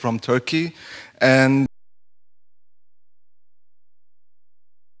guests from Turkey, and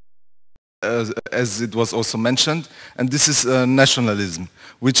as it was also mentioned, and this is nationalism,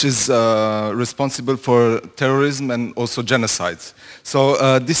 which is responsible for terrorism and also genocides.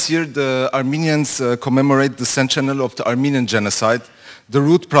 So this year the Armenians commemorate the centennial of the Armenian genocide, the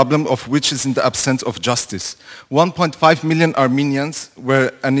root problem of which is in the absence of justice. 1.5 million Armenians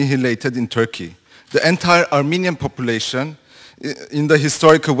were annihilated in Turkey. The entire Armenian population in the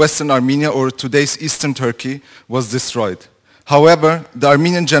historical Western Armenia or today's Eastern Turkey was destroyed. However, the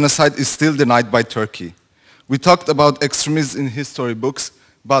Armenian genocide is still denied by Turkey. We talked about extremism in history books,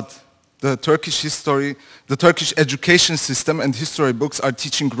 but the Turkish history, the Turkish education system and history books are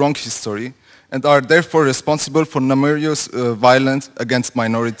teaching wrong history and are therefore responsible for numerous violence against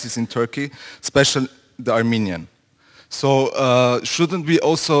minorities in Turkey, especially the Armenian. So shouldn't we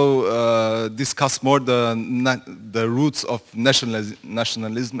also discuss more the roots of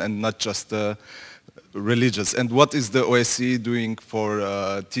nationalism and not just the religious? And what is the OSCE doing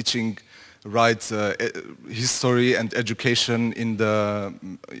for teaching rights, history and education in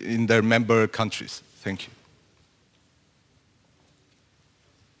their member countries? Thank you.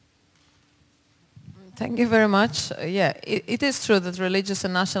 Thank you very much. Yeah, it is true that religious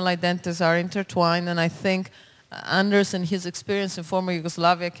and national identities are intertwined, and I think Anders and his experience in former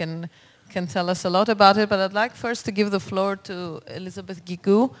Yugoslavia can tell us a lot about it, but I'd like first to give the floor to Elizabeth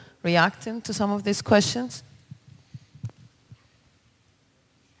Guigou, reacting to some of these questions.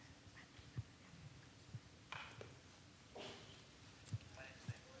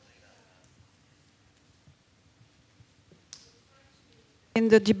 In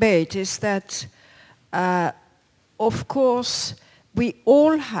the debate is that, of course, we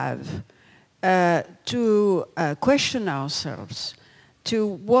all have to question ourselves to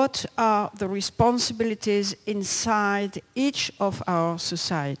what are the responsibilities inside each of our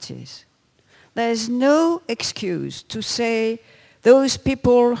societies. There is no excuse to say those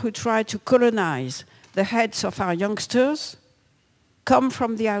people who try to colonize the heads of our youngsters come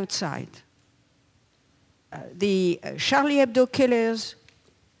from the outside. The Charlie Hebdo killers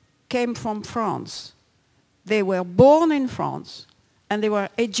came from France. They were born in France and they were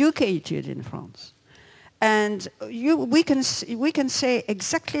educated in France. And we can say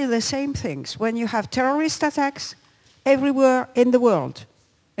exactly the same things when you have terrorist attacks everywhere in the world,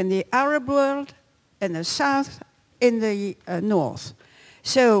 in the Arab world, in the south, in the north.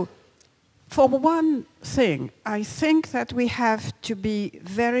 So for one thing, I think that we have to be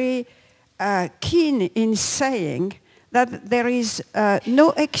very keen in saying that there is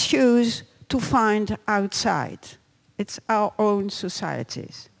no excuse to find outside. It's our own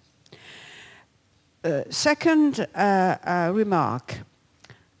societies. Second remark,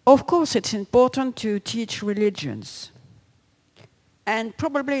 of course it's important to teach religions. And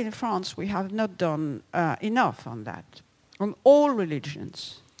probably in France we have not done enough on that, on all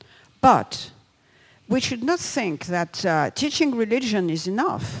religions. But we should not think that teaching religion is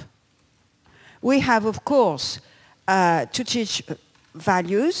enough. We have, of course, to teach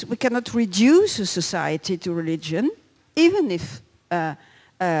values. We cannot reduce a society to religion, even if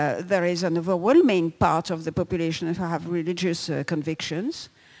there is an overwhelming part of the population who have religious convictions.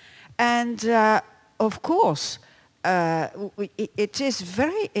 And of course, it is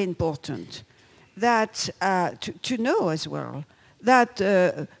very important that, to know as well, that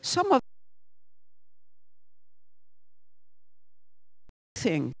some of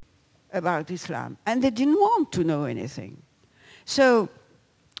thing about Islam, and they didn't want to know anything. So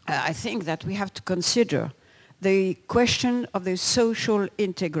I think that we have to consider the question of the social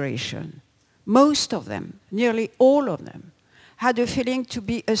integration. Most of them, nearly all of them, had a feeling to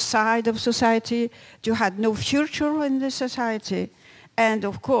be a side of society, to have no future in the society. And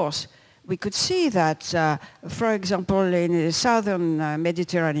of course, we could see that, for example, in the southern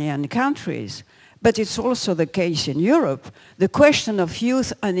Mediterranean countries, but it's also the case in Europe, the question of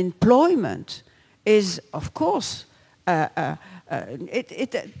youth unemployment is, of course, it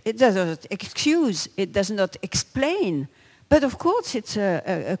doesn't excuse, it does not explain, but of course it's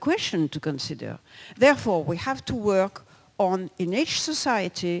a question to consider. Therefore, we have to work on, in each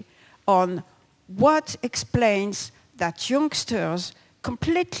society, on what explains that youngsters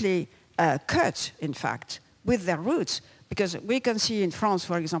completely cut, in fact, with their roots. Because we can see in France,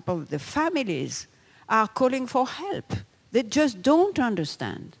 for example, the families are calling for help. They just don't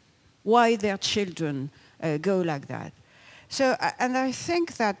understand why their children go like that. So, and I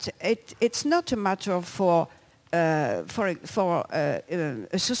think that it's not a matter for a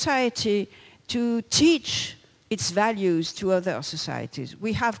society to teach its values to other societies.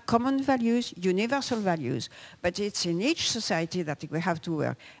 We have common values, universal values, but it's in each society that we have to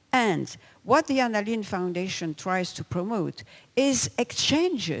work. And what the Anna Lindh Foundation tries to promote is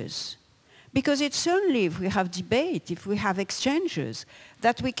exchanges. Because it's only if we have debate, if we have exchanges,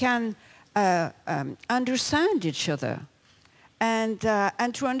 that we can understand each other and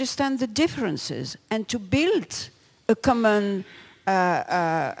to understand the differences and to build a common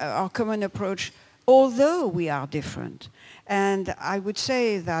approach, although we are different. And I would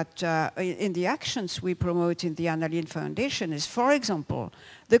say that in the actions we promote in the Anna Lindh Foundation is, for example,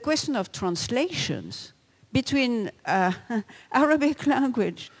 the question of translations between Arabic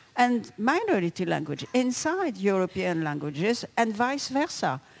language and minority language inside European languages and vice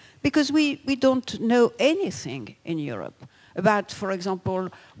versa. Because we don't know anything in Europe about, for example,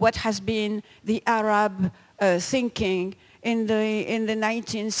 what has been the Arab thinking in the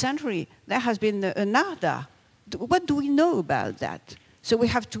 19th century. There has been a nada. What do we know about that? So we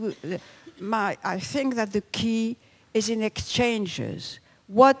have to, I think that the key is in exchanges.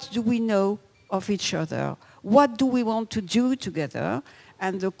 What do we know of each other? What do we want to do together?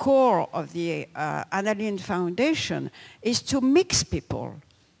 And the core of the Anna Lindh Foundation is to mix people,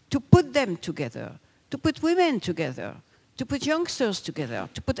 to put them together, to put women together, to put youngsters together,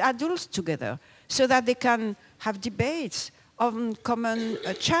 to put adults together, so that they can have debates on common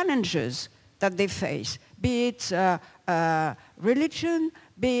challenges that they face, be it religion,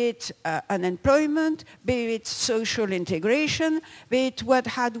 be it unemployment, be it social integration, be it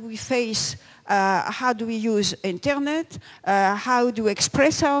how do we face, how do we use internet, how do we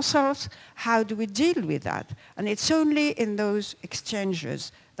express ourselves, how do we deal with that? And it's only in those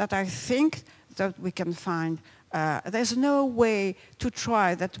exchanges that I think that we can find, there's no way to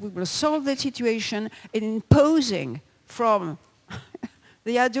try that we will solve the situation in imposing from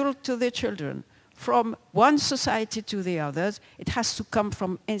the adult to the children, from one society to the others. It has to come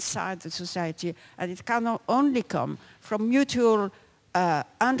from inside the society, and it cannot only come from mutual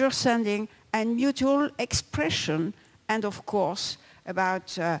understanding and mutual expression, and of course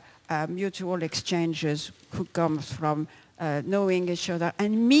about mutual exchanges who come from knowing each other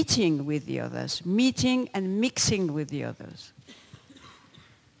and meeting with the others, meeting and mixing with the others.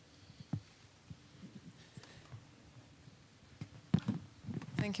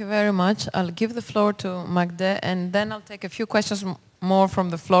 Thank you very much. I'll give the floor to Magde, and then I'll take a few questions more from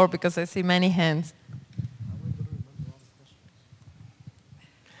the floor because I see many hands.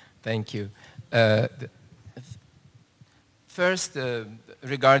 Thank you. First,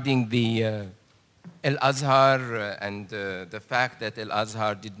 regarding the Al-Azhar and the fact that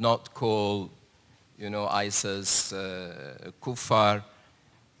Al-Azhar did not call, ISIS kuffar,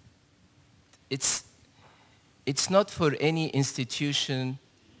 it's not for any institution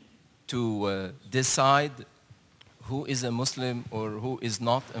to decide who is a Muslim or who is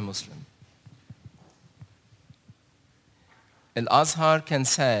not a Muslim. Al-Azhar can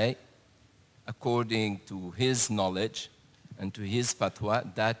say, according to his knowledge and to his fatwa,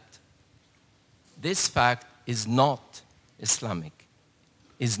 that this fact is not Islamic,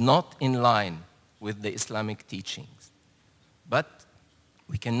 is not in line with the Islamic teachings. But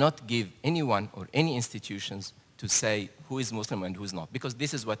we cannot give anyone or any institutions to say who is Muslim and who is not, because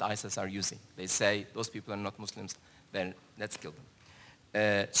this is what ISIS are using. They say those people are not Muslims, then let's kill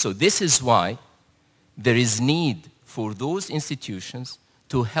them. So this is why there is need for those institutions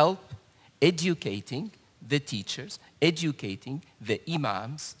to help educating the teachers, educating the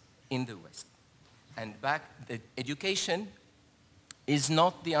imams in the West. And the education is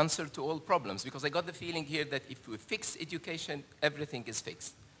not the answer to all problems, because I got the feeling here that if we fix education, everything is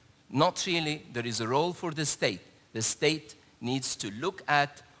fixed. Not really. There is a role for the state. The state needs to look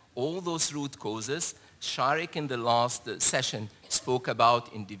at all those root causes. Sharik in the last session spoke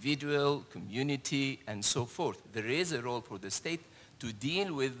about individual, community, and so forth. There is a role for the state to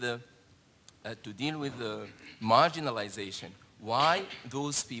deal with the marginalization. Why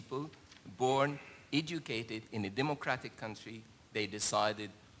those people born, educated in a democratic country, they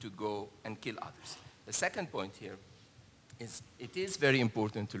decided to go and kill others. The second point here is it is very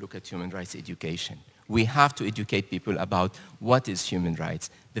important to look at human rights education. We have to educate people about what is human rights,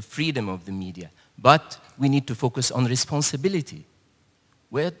 the freedom of the media, but we need to focus on responsibility.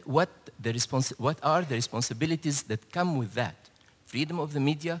 What are the responsibilities that come with that? Freedom of the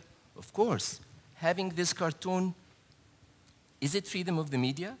media, of course. Having this cartoon, is it freedom of the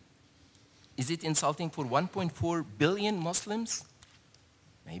media? Is it insulting for 1.4 billion Muslims?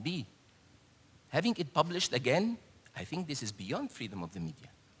 Maybe. Having it published again, I think this is beyond freedom of the media.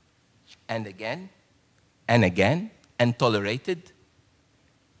 And again, and again, and tolerated.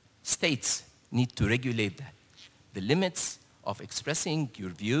 States need to regulate that. The limits of expressing your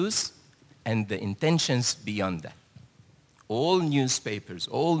views and the intentions beyond that. All newspapers,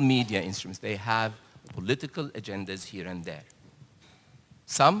 all media instruments, they have political agendas here and there.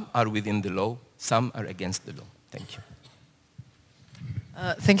 Some are within the law, some are against the law. Thank you.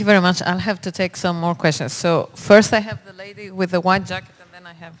 Thank you very much. I'll have to take some more questions. So first I have the lady with the white jacket, and then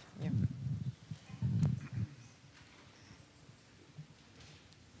I have you.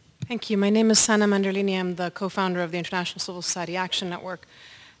 Thank you. My name is Sana Mandarlini. I'm the co-founder of the International Civil Society Action Network.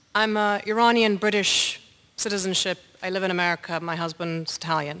 I'm Iranian-British citizenship. I live in America. My husband's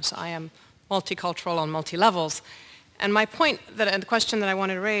Italian, so I am multicultural on multi-levels. And my point, and the question that I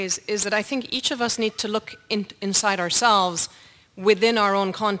wanted to raise, is that I think each of us need to look inside ourselves within our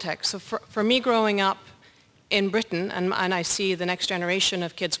own context. So for me growing up in Britain, and I see the next generation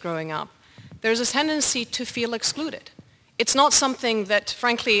of kids growing up, there's a tendency to feel excluded. It's not something that,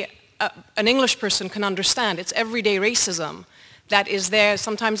 frankly, an English person can understand. It's everyday racism that is there.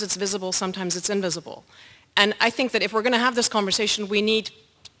 Sometimes it's visible, sometimes it's invisible. And I think that if we're going to have this conversation, we need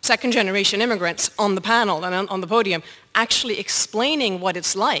second-generation immigrants on the panel and on the podium actually explaining what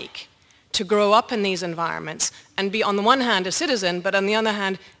it's like to grow up in these environments and be, on the one hand, a citizen, but on the other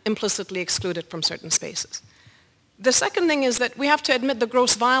hand, implicitly excluded from certain spaces. The second thing is that we have to admit the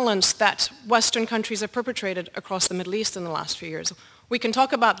gross violence that Western countries have perpetrated across the Middle East in the last few years. We can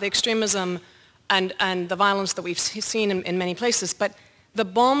talk about the extremism and the violence that we've seen in many places, but the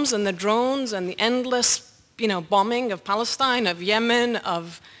bombs and the drones and the endless bombing of Palestine, of Yemen,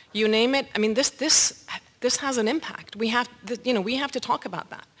 of you name it, I mean, this has an impact. We have to talk about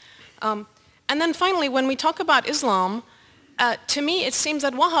that. And then finally, when we talk about Islam, to me, it seems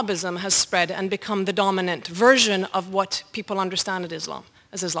that Wahhabism has spread and become the dominant version of what people understand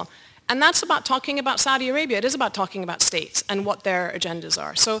as Islam. And that's about talking about Saudi Arabia. It is about talking about states and what their agendas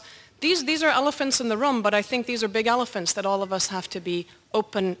are. So these are elephants in the room, but I think these are big elephants that all of us have to be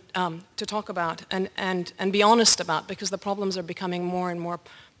open to talk about and be honest about, because the problems are becoming more and more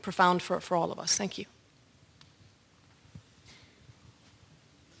profound for all of us. Thank you.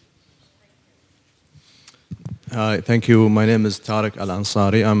 Hi, thank you. My name is Tariq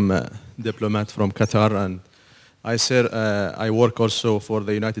Al-Ansari. I'm a diplomat from Qatar, and I work also for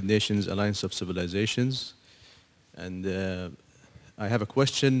the United Nations Alliance of Civilizations. And I have a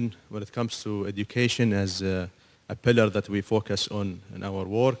question when it comes to education as a pillar that we focus on in our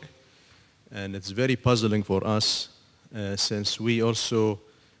work. And it's very puzzling for us since we also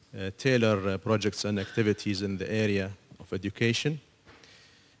tailor projects and activities in the area of education.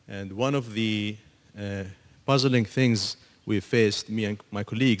 And one of the puzzling things we faced, me and my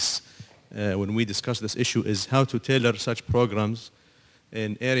colleagues, when we discuss this issue, is how to tailor such programs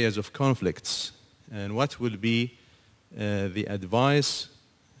in areas of conflicts, and what will be the advice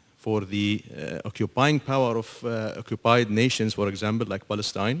for the occupying power of occupied nations, for example, like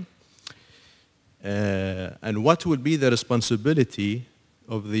Palestine, and what will be the responsibility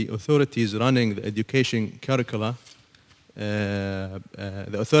of the authorities running the education curricula,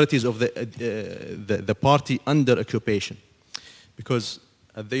 the authorities of the party under occupation. Because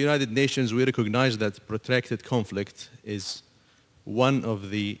at the United Nations we recognize that protracted conflict is one of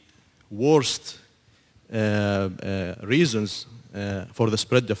the worst reasons for the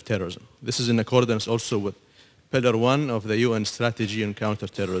spread of terrorism. This is in accordance also with Pillar 1 of the UN strategy on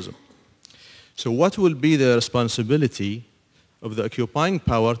counterterrorism. So what will be the responsibility of the occupying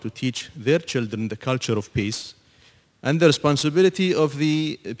power to teach their children the culture of peace, and the responsibility of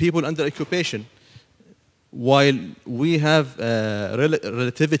the people under occupation. While we have a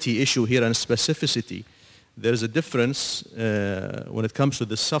relativity issue here and specificity, there is a difference when it comes to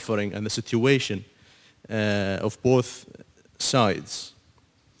the suffering and the situation of both sides.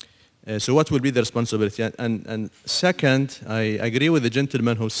 So what will be the responsibility? And second, I agree with the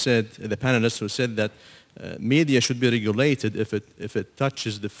gentleman who said, the panelist who said that media should be regulated if it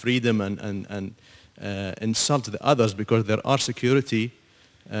touches the freedom and insults the others, because there are security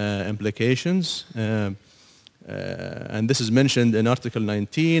implications. And this is mentioned in Article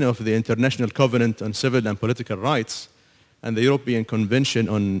 19 of the International Covenant on Civil and Political Rights and the European Convention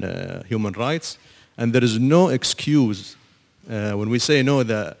on Human Rights. And there is no excuse when we say no,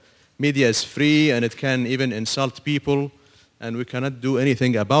 the media is free and it can even insult people and we cannot do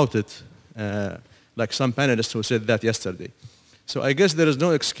anything about it, like some panelists who said that yesterday. So I guess there is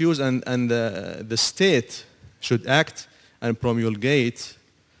no excuse, and the state should act and promulgate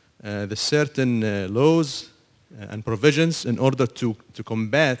the certain laws and provisions in order to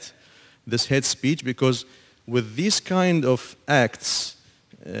combat this hate speech, because with these kind of acts,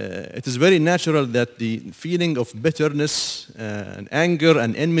 it is very natural that the feeling of bitterness and anger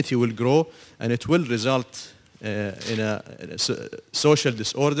and enmity will grow, and it will result in a social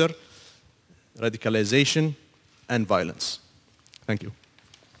disorder, radicalization, and violence. Thank you.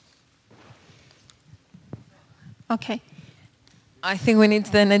 Okay. I think we need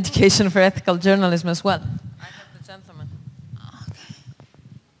then education for ethical journalism as well. I have the gentleman. Okay.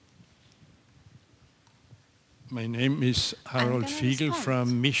 My name is Harold Fiegel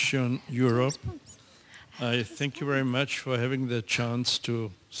from Mission Europe. I thank you very much for having the chance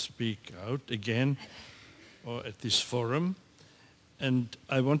to speak out again or at this forum. And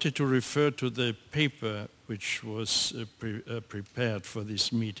I wanted to refer to the paper which was prepared for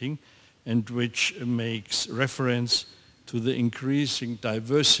this meeting and which makes reference to the increasing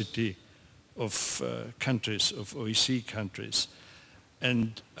diversity of countries, of OSCE countries.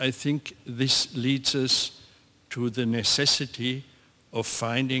 And I think this leads us to the necessity of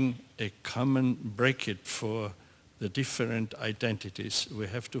finding a common bracket for the different identities. We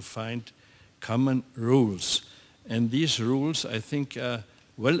have to find common rules. And these rules, I think, are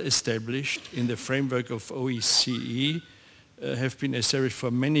well established in the framework of OSCE, have been established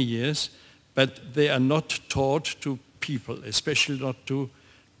for many years, but they are not taught to people, especially not to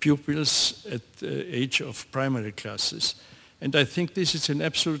pupils at the age of primary classes. And I think this is an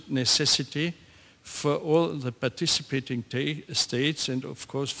absolute necessity for all the participating states and of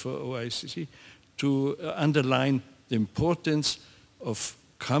course for OSCE to underline the importance of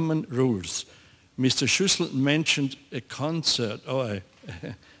common rules. Mr. Schüssel mentioned a concert or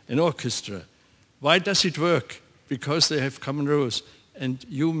an orchestra. Why does it work? Because they have common rules. And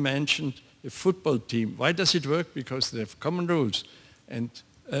you mentioned a football team. Why does it work? Because they have common rules. And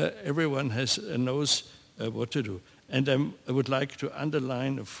everyone knows what to do. And I would like to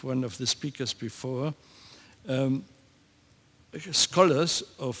underline of one of the speakers before, scholars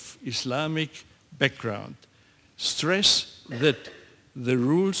of Islamic background stress that the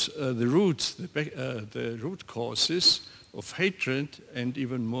root causes of hatred and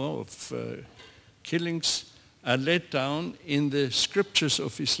even more of killings are laid down in the scriptures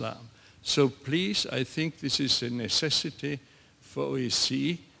of Islam. So please, I think this is a necessity for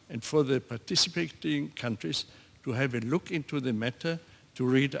OSCE and for the participating countries to have a look into the matter, to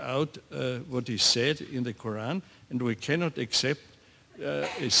read out what is said in the Quran, and we cannot accept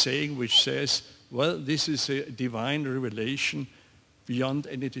a saying which says, well, this is a divine revelation beyond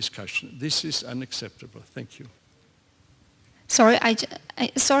any discussion. This is unacceptable. Thank you. Sorry, I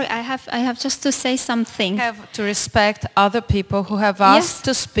have just to say something. You have to respect other people who have asked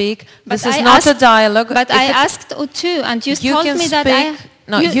to speak. This is I not asked, a dialogue. But I asked too, and you told me that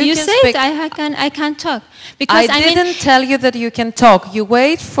you said I can't talk. Because I didn't tell you that you can talk. You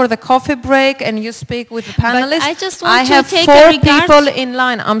wait for the coffee break and you speak with the panelists. But I just want to have take 4 people in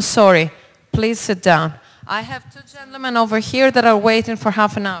line. I'm sorry. Please sit down. I have 2 gentlemen over here that are waiting for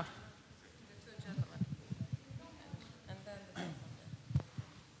half an hour.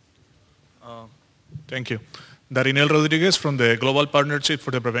 Thank you. Darinel Rodriguez from the Global Partnership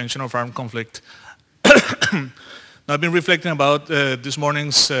for the Prevention of Armed Conflict. I've been reflecting about this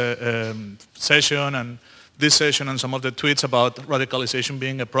morning's session and this session and some of the tweets about radicalization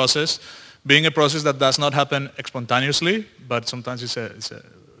being a process that does not happen spontaneously, but sometimes it's a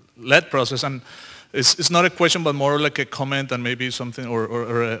led process. And It's not a question, but more like a comment and maybe something,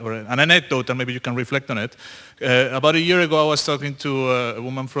 or an anecdote, and maybe you can reflect on it. About a year ago, I was talking to a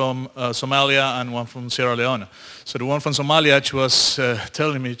woman from Somalia and one from Sierra Leone. So the one from Somalia, she was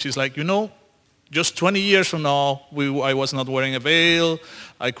telling me, she's like, you know, just 20 years from now, I was not wearing a veil.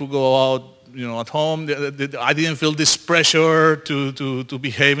 I could go out, you know, at home. I didn't feel this pressure to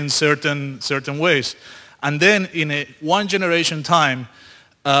behave in certain ways. And then in one generation time,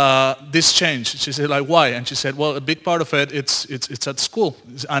 this changed. She said, like, why? And she said, well, a big part of it, it's at school.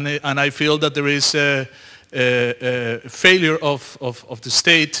 And I feel that there is a failure of the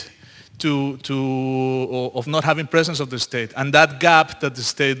state of not having presence of the state. And that gap that the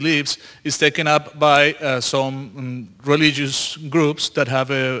state leaves is taken up by some religious groups that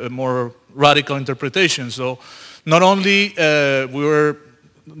have a more radical interpretation. So not only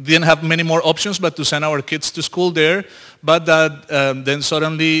didn't have many more options but to send our kids to school there, but that then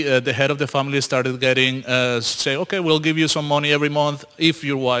suddenly the head of the family started getting, say, okay, we'll give you some money every month if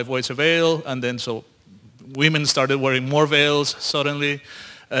your wife wears a veil, and then so women started wearing more veils suddenly.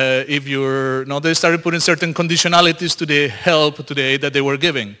 They started putting certain conditionalities to the help, to the aid that they were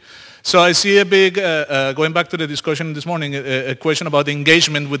giving. So I see a big, going back to the discussion this morning, a question about the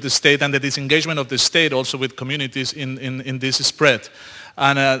engagement with the state and the disengagement of the state also with communities in this spread.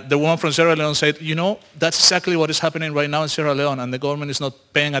 And the one from Sierra Leone said, you know, that's exactly what is happening right now in Sierra Leone, and the government is not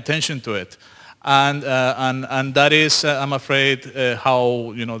paying attention to it. And that is, I'm afraid,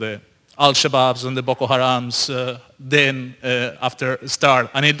 how, you know, the Al-Shabaabs and the Boko Harams then after start.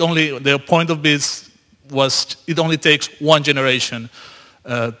 And the point of this was it only takes one generation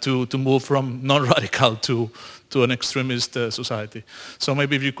to move from non-radical to an extremist society. So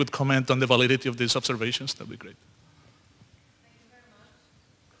maybe if you could comment on the validity of these observations, that would be great.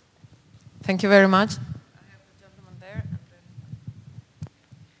 Thank you very much. I have the gentleman there.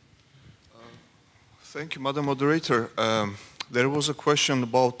 Thank you, Madam Moderator. There was a question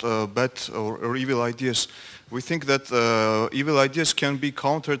about bad or evil ideas. We think that evil ideas can be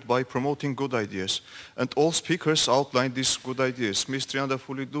countered by promoting good ideas. And all speakers outlined these good ideas. Ms. Trianda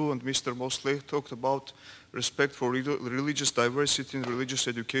Fulidou and Mr. Mosley talked about respect for religious diversity and religious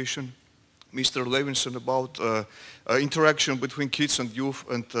education. Mr. Levinson about interaction between kids and youth.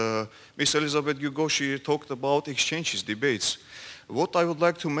 And Ms. Elizabeth Hugo, she talked about exchanges, debates. What I would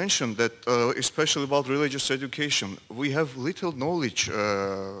like to mention that, especially about religious education, we have little knowledge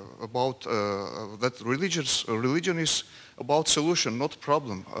about that religion is about solution, not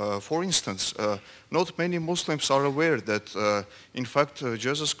problem. For instance, not many Muslims are aware that, in fact,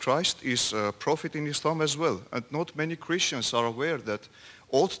 Jesus Christ is a prophet in Islam as well. And not many Christians are aware that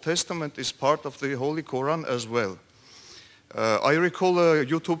Old Testament is part of the Holy Quran as well. I recall a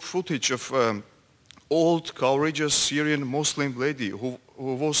YouTube footage of old, courageous Syrian Muslim lady who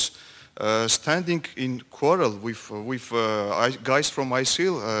was standing in quarrel with guys from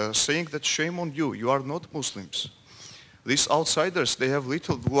ISIL, saying that shame on you, you are not Muslims. These outsiders, they have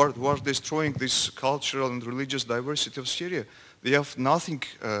little, who are destroying this cultural and religious diversity of Syria. They have nothing,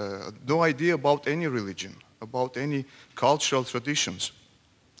 no idea about any religion, about any cultural traditions.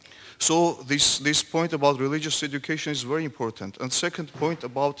 So this point about religious education is very important. And second point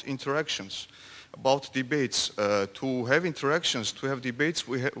about interactions, about debates. To have interactions, to have debates,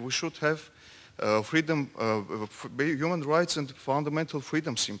 we should have freedom, human rights and fundamental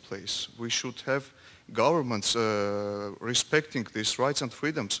freedoms in place. We should have governments respecting these rights and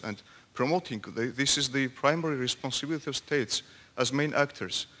freedoms and promoting. This is the primary responsibility of states as main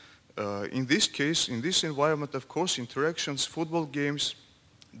actors. In this case, in this environment, of course, interactions, football games,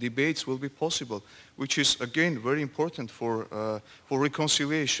 debates will be possible, which is again very important for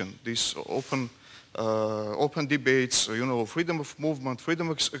reconciliation. These open debates, you know, freedom of movement, freedom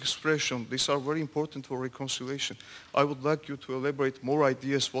of expression. These are very important for reconciliation. I would like you to elaborate more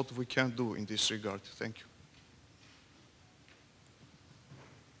ideas what we can do in this regard. Thank you.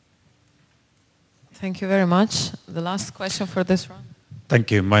 Thank you very much. The last question for this round.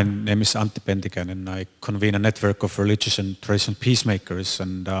 Thank you. My name is Antti Pentikäinen and I convene a network of religious and traditional peacemakers,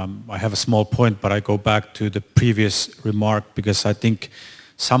 and I have a small point, but I go back to the previous remark because I think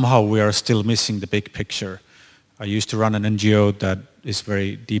somehow we are still missing the big picture. I used to run an NGO that is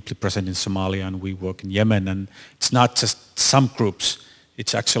very deeply present in Somalia, and we work in Yemen, and it's not just some groups,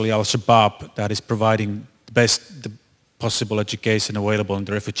 it's actually Al-Shabaab that is providing the best possible education available in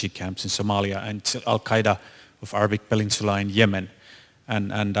the refugee camps in Somalia, and it's Al-Qaeda of Arabic Peninsula in Yemen.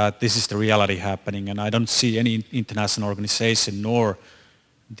 And this is the reality happening, and I don't see any international organization nor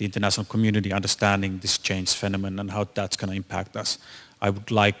the international community understanding this change phenomenon and how that's going to impact us. I would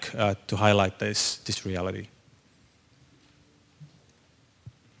like to highlight this reality.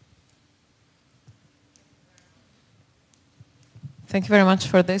 Thank you very much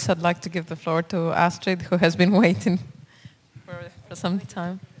for this. I'd like to give the floor to Astrid, who has been waiting for some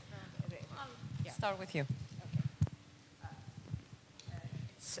time. Start with you.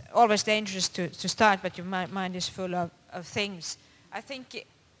 It's always dangerous to start, but your mind is full of things. I think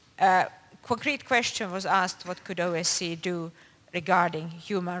a concrete question was asked, what could OSCE do regarding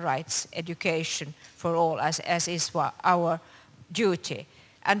human rights education for all, as is our duty?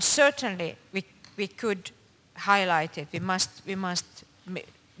 And certainly we could highlight it. We must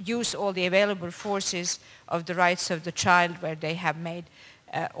use all the available forces of the rights of the child, where they have made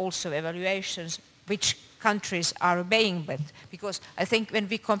also evaluations which countries are obeying with. Because I think when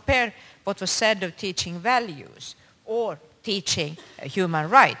we compare what was said of teaching values or teaching human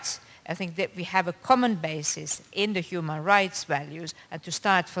rights, I think that we have a common basis in the human rights values, and to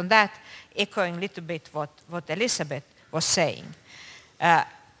start from that, echoing a little bit what Elizabeth was saying.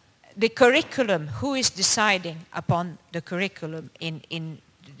 The curriculum, who is deciding upon the curriculum in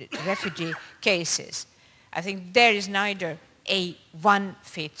refugee cases? I think there is neither a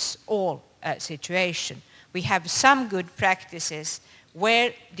one-fits-all situation. We have some good practices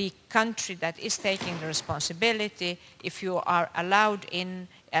where the country that is taking the responsibility, if you are allowed in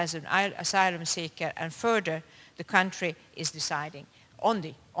as an asylum seeker, and further the country is deciding on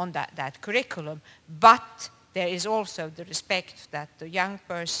that curriculum. But there is also the respect that the young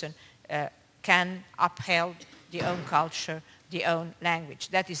person can uphold the own culture, the own language.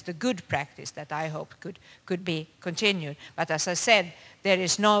 That is the good practice that I hope could be continued. But as I said, there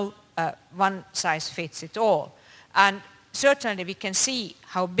is no one size fits it all. And certainly we can see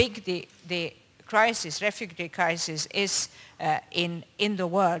how big the crisis, refugee crisis, is in the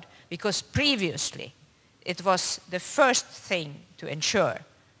world, because previously it was the first thing to ensure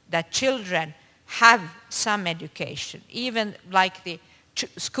that children have some education, even like the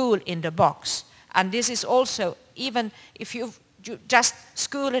school in the box. And this is also, even if you just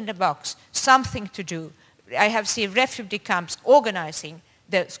school in the box, something to do. I have seen refugee camps organizing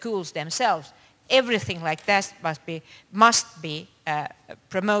the schools themselves. Everything like that must be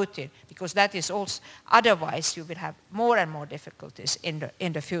promoted, because that is also, otherwise you will have more and more difficulties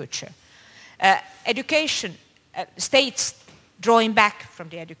in the future. Education, states drawing back from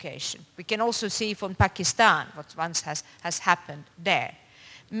the education. We can also see from Pakistan what once has happened there.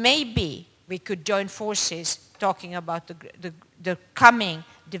 Maybe we could join forces talking about the coming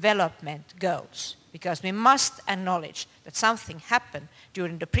development goals, because we must acknowledge that something happened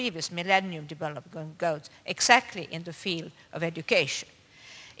during the previous Millennium Development Goals exactly in the field of education.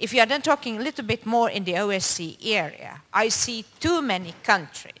 If you are then talking a little bit more in the OSCE area, I see too many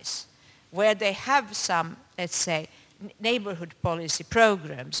countries where they have some, let's say, neighborhood policy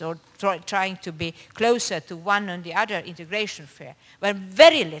programs, or trying to be closer to one and the other integration fair, where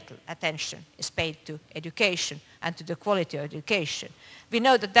very little attention is paid to education and to the quality of education. We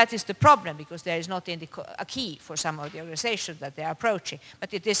know that that is the problem, because there is not a key for some of the organizations that they are approaching,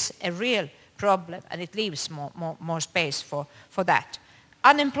 but it is a real problem, and it leaves more space for that.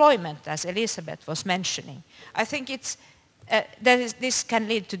 Unemployment, as Elizabeth was mentioning, I think it's this can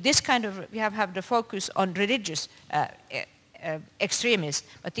lead to this kind of, we have the focus on religious extremism,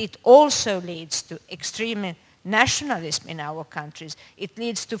 but it also leads to extreme nationalism in our countries. It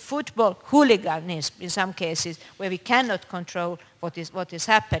leads to football hooliganism in some cases, where we cannot control what is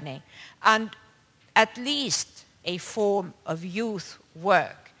happening. And at least a form of youth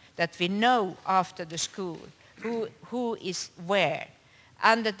work, that we know after the school who is where,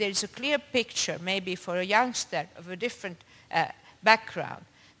 and that there is a clear picture maybe for a youngster of a different background,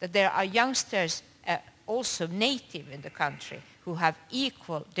 that there are youngsters also native in the country who have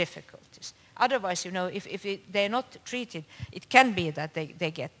equal difficulties. Otherwise, you know, if they're not treated, it can be that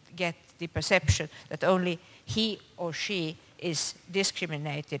they get the perception that only he or she is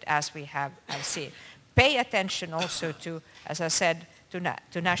discriminated, as we have seen. Pay attention also to, as I said,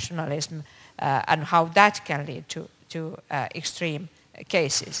 to nationalism and how that can lead to extreme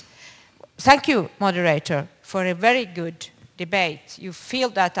cases. Thank you, moderator, for a very good debate. You feel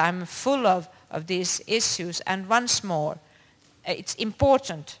that I'm full of these issues, and once more, it's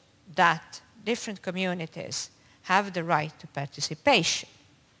important that different communities have the right to participation.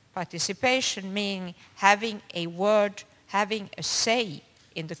 Participation meaning having a word, having a say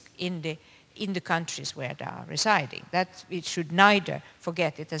in the countries where they are residing. That we should neither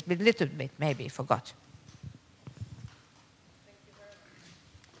forget. It has been a little bit maybe forgotten.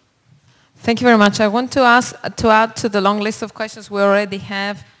 Thank you very much. I want to add to the long list of questions we already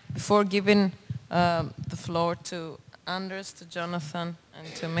have, before giving the floor to Anders, to Jonathan,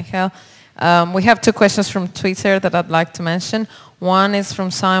 and to Michael. We have two questions from Twitter that I'd like to mention. One is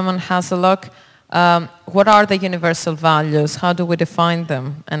from Simon Hazelock. What are the universal values? How do we define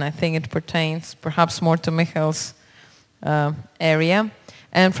them? And I think it pertains perhaps more to Michael's area.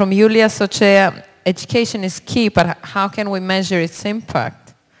 And from Julia Sochea, education is key, but how can we measure its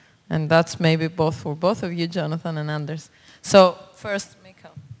impact? And that's maybe both for both of you, Jonathan and Anders. So first,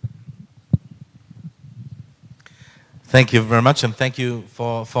 Michael. Thank you very much, and thank you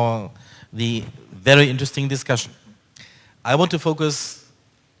for the very interesting discussion. I want to focus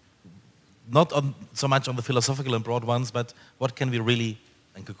not on so much on the philosophical and broad ones, but what can we really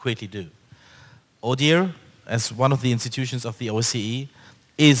and concretely do? ODIHR, as one of the institutions of the OSCE,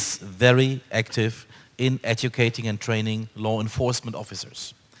 is very active in educating and training law enforcement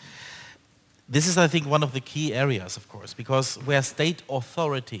officers. This is, I think, one of the key areas, of course, because where state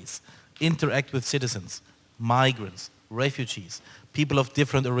authorities interact with citizens, migrants, refugees, people of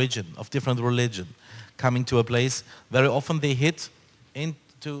different origin, of different religion, coming to a place, very often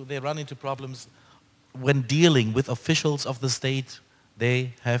they run into problems when dealing with officials of the state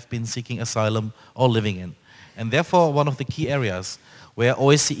they have been seeking asylum or living in. And therefore, one of the key areas where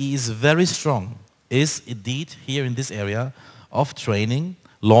OSCE is very strong is indeed here in this area of training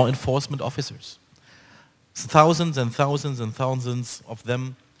law enforcement officers. Thousands and thousands and thousands of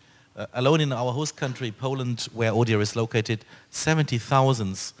them, alone in our host country, Poland, where ODIHR is located,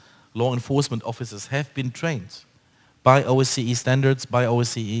 70,000 law enforcement officers have been trained by OSCE standards, by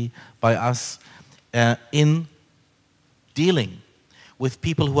OSCE, by us, in dealing with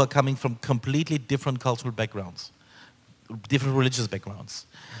people who are coming from completely different cultural backgrounds, different religious backgrounds.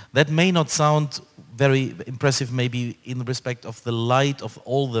 That may not sound very impressive maybe in respect of the light of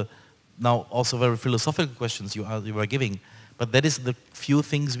all the now also very philosophical questions you were giving, but that is the few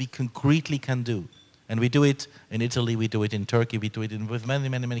things we concretely can do. And we do it in Italy, we do it in Turkey, we do it with many,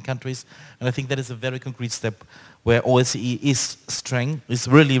 many, many countries. And I think that is a very concrete step where OSCE is strong, is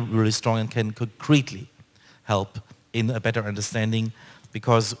really, really strong and can concretely help in a better understanding,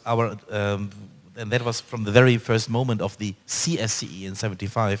 because our, and that was from the very first moment of the CSCE in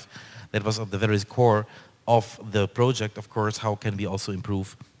 '75, that was at the very core of the project, of course, how can we also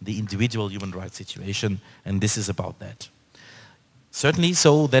improve the individual human rights situation, and this is about that. Certainly,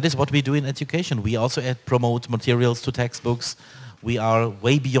 so that is what we do in education. We also promote materials to textbooks. We are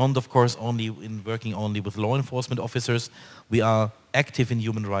way beyond, of course, only in working only with law enforcement officers. We are active in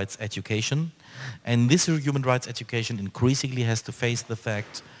human rights education. And this human rights education increasingly has to face the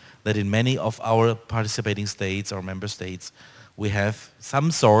fact that in many of our participating states or member states, we have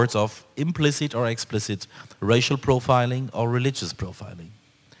some sorts of implicit or explicit racial profiling or religious profiling.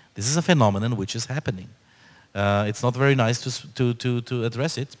 This is a phenomenon which is happening. It's not very nice to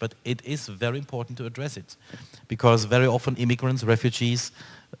address it, but it is very important to address it, because very often immigrants, refugees,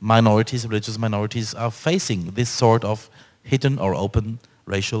 minorities, religious minorities are facing this sort of hidden or open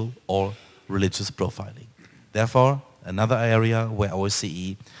racial or religious profiling. Therefore, another area where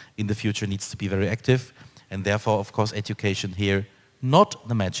OSCE in the future needs to be very active, and therefore, of course, education here, not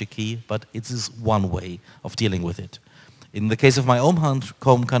the magic key, but it is one way of dealing with it. In the case of my own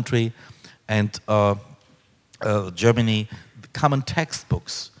home country and Germany, common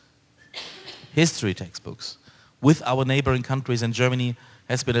textbooks, history textbooks, with our neighboring countries, and Germany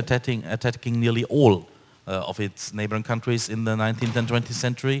has been attacking nearly all of its neighboring countries in the 19th and 20th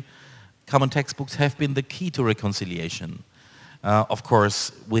century. Common textbooks have been the key to reconciliation, of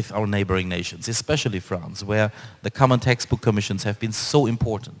course, with our neighboring nations, especially France, where the common textbook commissions have been so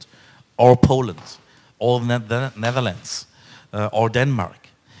important, or Poland, or the Netherlands, or Denmark.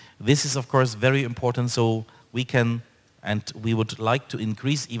 This is, of course, very important, so we can, and we would like to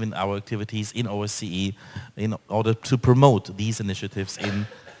increase even our activities in OSCE in order to promote these initiatives in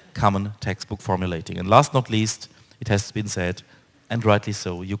common textbook formulating. And last not least, it has been said, and rightly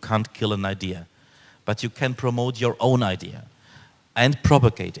so, you can't kill an idea, but you can promote your own idea and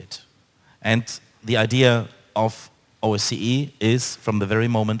propagate it. And the idea of OSCE is, from the very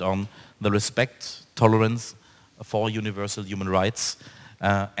moment on, the respect, tolerance for universal human rights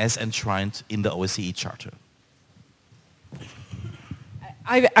as enshrined in the OSCE Charter.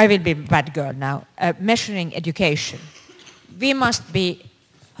 I will be bad girl now. Measuring education. We must be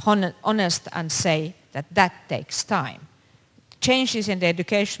honest and say that that takes time. Changes in the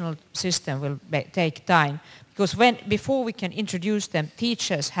educational system will take time, because before we can introduce them,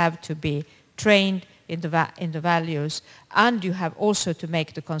 teachers have to be trained in the values, and you have also to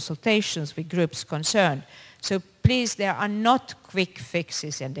make the consultations with groups concerned. So please, there are not quick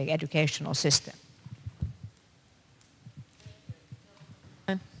fixes in the educational system.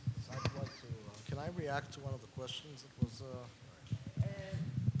 Can I react to one of the questions that was...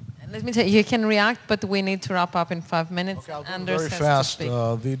 Let me tell you, you can react, but we need to wrap up in 5 minutes. Okay, I'll do it Anders very has to fast. speak.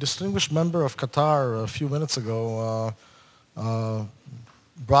 The distinguished member of Qatar a few minutes ago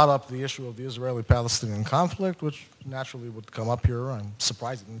brought up the issue of the Israeli-Palestinian conflict, which naturally would come up here. I'm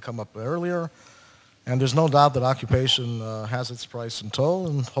surprised it didn't come up earlier. And there's no doubt that occupation has its price and toll,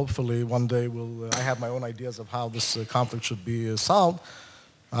 and hopefully one day I have my own ideas of how this conflict should be solved.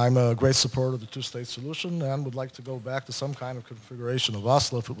 I'm a great supporter of the two-state solution and would like to go back to some kind of configuration of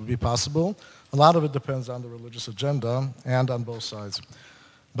Oslo if it would be possible. A lot of it depends on the religious agenda and on both sides.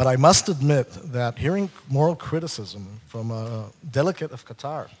 But I must admit that hearing moral criticism from a delegate of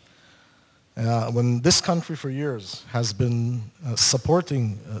Qatar, when this country for years has been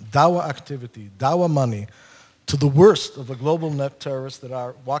supporting dawah activity, dawah money, to the worst of the global net terrorists that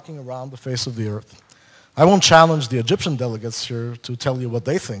are walking around the face of the earth. I won't challenge the Egyptian delegates here to tell you what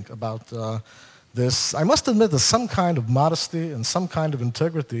they think about this. I must admit that some kind of modesty and some kind of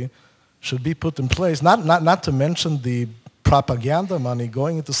integrity should be put in place, not to mention the propaganda money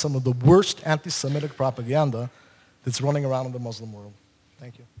going into some of the worst anti-Semitic propaganda that's running around in the Muslim world.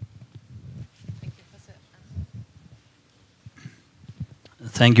 Thank you.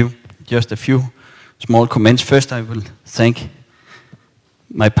 Thank you. Just a few small comments. First, I will thank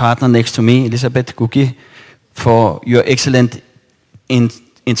my partner next to me, Elisabeth Gugi, for your excellent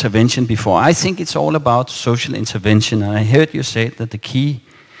intervention before. I think it's all about social intervention. And I heard you say that the key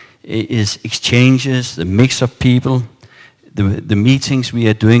is exchanges, the mix of people, the meetings we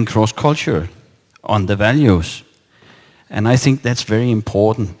are doing cross-cultural on the values. And I think that's very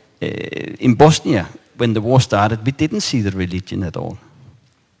important. In Bosnia, when the war started, we didn't see the religion at all.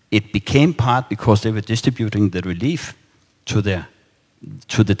 It became part because they were distributing the relief to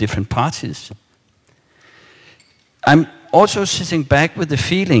the different parties. I'm also sitting back with the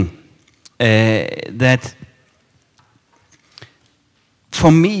feeling that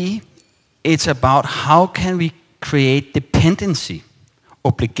for me, it's about how can we create dependency,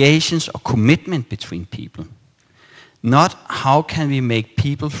 obligations or commitment between people. Not how can we make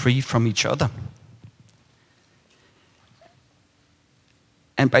people free from each other.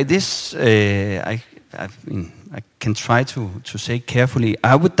 And by this, I can try to say carefully,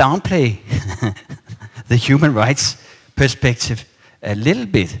 I would downplay the human rights perspective a little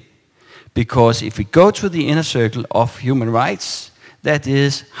bit. Because if we go to the inner circle of human rights, that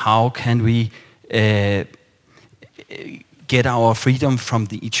is how can we get our freedom from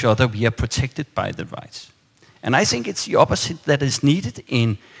each other. We are protected by the rights. And I think it's the opposite that is needed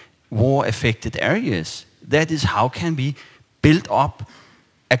in war-affected areas. That is how can we build up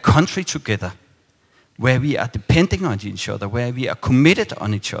a country together where we are depending on each other, where we are committed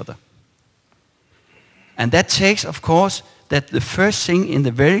on each other. And that takes, of course, that the first thing in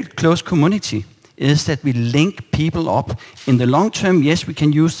the very close community is that we link people up. In the long term, yes, we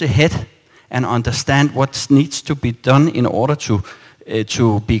can use the head and understand what needs to be done in order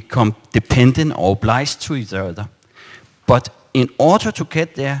to become dependent or obliged to each other. But in order to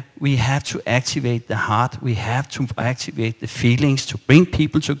get there, we have to activate the heart, we have to activate the feelings, to bring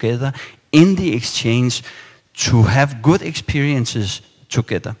people together in the exchange, to have good experiences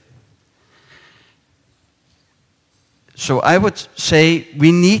together. So I would say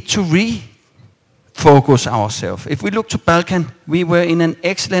we need to refocus ourselves. If we look to Balkan, we were in an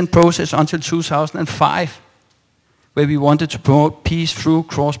excellent process until 2005, where we wanted to promote peace through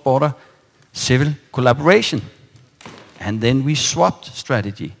cross-border civil collaboration. And then we swapped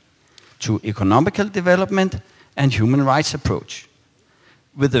strategy to economical development and human rights approach.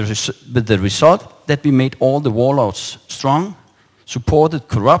 With the result that we made all the warlords strong, supported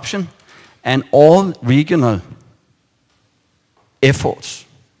corruption, and all regional efforts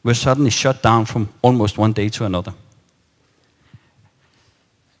were suddenly shut down from almost one day to another.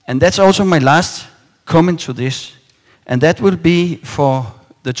 And that's also my last comment to this. And that will be for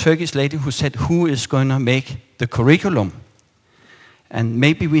the Turkish lady who said, who is going to make the curriculum? And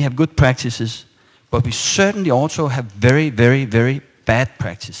maybe we have good practices, but we certainly also have very, very, very bad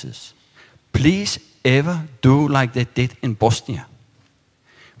practices. Please ever do like they did in Bosnia,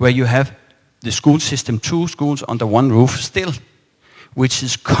 where you have the school system, 2 schools under one roof still, which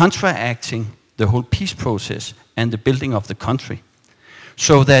is counteracting the whole peace process and the building of the country.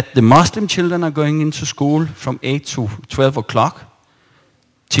 So that the Muslim children are going into school from 8 to 12 o'clock,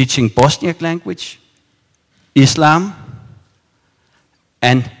 teaching Bosniak language, Islam,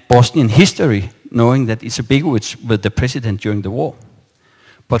 and Bosnian history, knowing that Izetbegovic was the president during the war.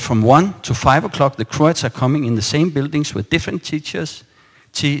 But from 1 to 5 o'clock, the Croats are coming in the same buildings with different teachers.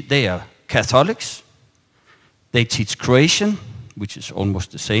 They are Catholics. They teach Croatian, which is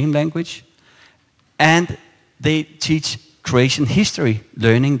almost the same language. And they teach Croatian history,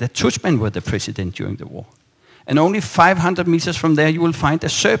 learning that Tuđman were the president during the war. And only 500 meters from there you will find a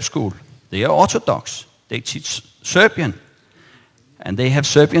Serb school. They are Orthodox. They teach Serbian. And they have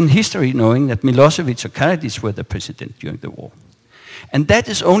Serbian history, knowing that Milosevic or Karadzic were the president during the war. And that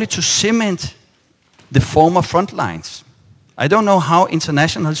is only to cement the former front lines. I don't know how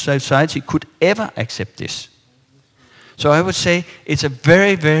international society could ever accept this. So I would say it's a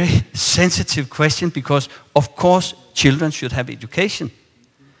very, very sensitive question because, of course, children should have education.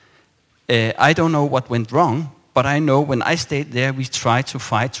 I don't know what went wrong, but I know when I stayed there, we tried to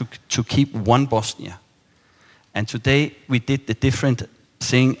fight to keep one Bosnia. And today we did the different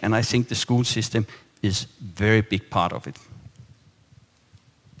thing, and I think the school system is a very big part of it.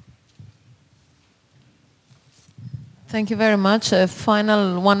 Thank you very much. A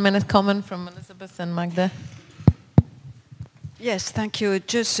final 1-minute comment from Elizabeth and Magda. Yes, thank you.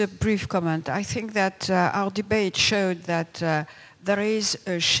 Just a brief comment. I think that our debate showed that there is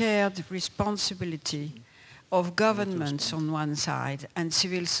a shared responsibility of governments on one side and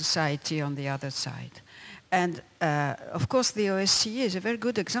civil society on the other side. And of course the OSCE is a very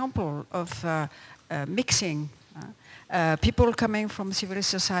good example of mixing people coming from civil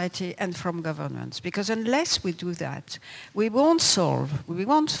society and from governments, because unless we do that, we won't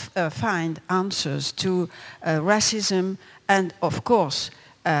find answers to racism and, of course,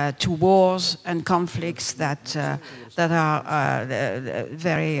 to wars and conflicts that are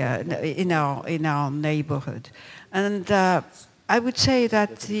very in our neighborhood. And I would say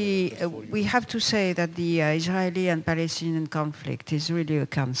that we have to say that the Israeli and Palestinian conflict is really a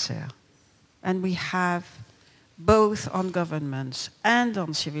cancer, and we have both on governments and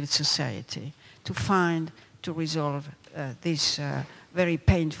on civil society to resolve this very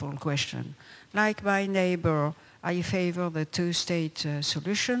painful question. Like my neighbor, I favor the two-state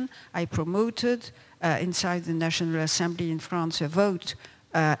solution. I promoted inside the National Assembly in France a vote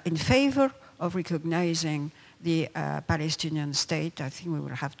in favor of recognizing the Palestinian state. I think we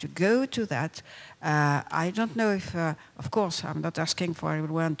will have to go to that. I don't know if, of course, I'm not asking for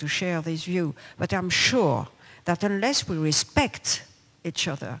everyone to share this view, but I'm sure that unless we respect each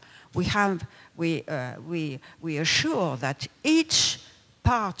other, we assure that each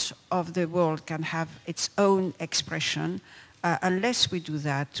part of the world can have its own expression. Unless we do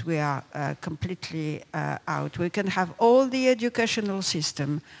that, we are completely out. We can have all the educational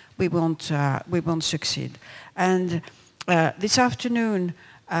system, we won't succeed. And this afternoon,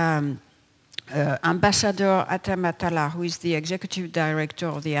 Ambassador Atam Atala, who is the executive director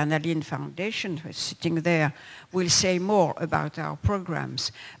of the Annalene Foundation, who is sitting there, will say more about our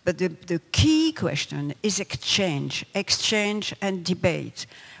programs. But the key question is exchange and debate.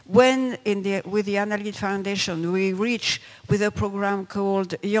 When with the Annalene Foundation we reach with a program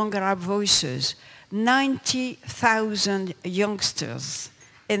called Young Arab Voices, 90,000 youngsters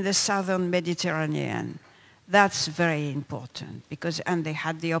in the southern Mediterranean. That's very important and they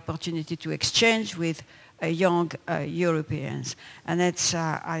had the opportunity to exchange with young Europeans. And it's,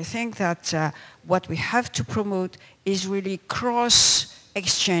 I think that what we have to promote is really cross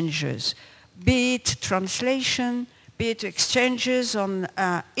exchanges, be it translation, be it exchanges on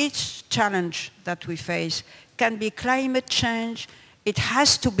each challenge that we face. It can be climate change, it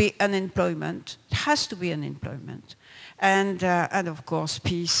has to be unemployment, and of course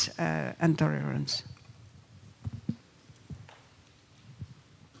peace and tolerance.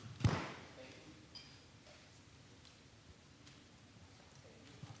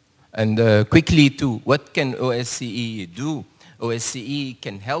 And quickly too, what can OSCE do? OSCE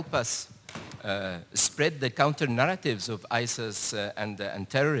can help us spread the counter-narratives of ISIS and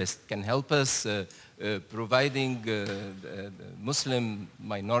terrorists, can help us providing Muslim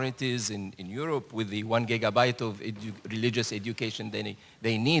minorities in Europe with the 1 gigabyte of religious education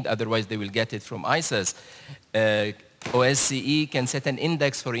they need, otherwise they will get it from ISIS. OSCE can set an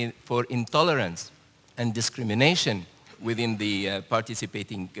index for intolerance and discrimination within the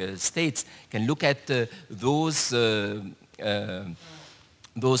participating states, can look at those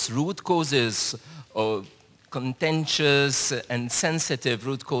root causes of contentious and sensitive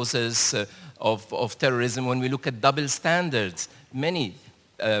root causes of terrorism. When we look at double standards, many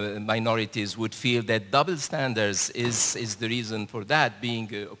minorities would feel that double standards is the reason for that, being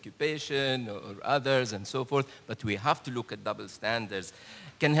occupation or others and so forth, but we have to look at double standards.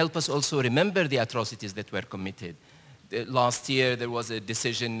 Can help us also remember the atrocities that were committed. Last year there was a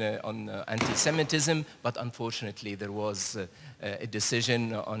decision on anti-Semitism, but unfortunately there was a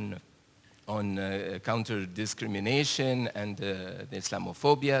decision on counter-discrimination and the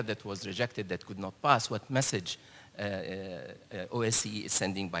Islamophobia that was rejected, that could not pass. What message OSCE is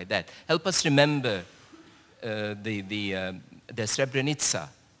sending by that? Help us remember the Srebrenica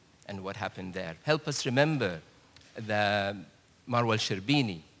and what happened there. Help us remember the Marwa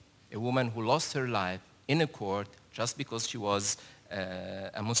al-Sherbini, a woman who lost her life in a court just because she was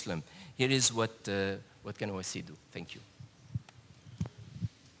a Muslim. Here is what can OSCE do. Thank you.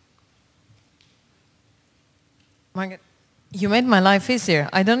 Margaret, you made my life easier.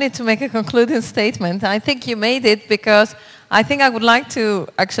 I don't need to make a concluding statement. I think you made it because I think I would like to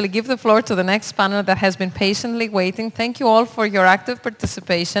actually give the floor to the next panel that has been patiently waiting. Thank you all for your active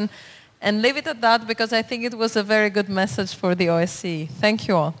participation and leave it at that because I think it was a very good message for the OSCE. Thank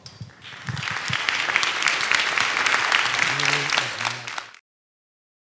you all.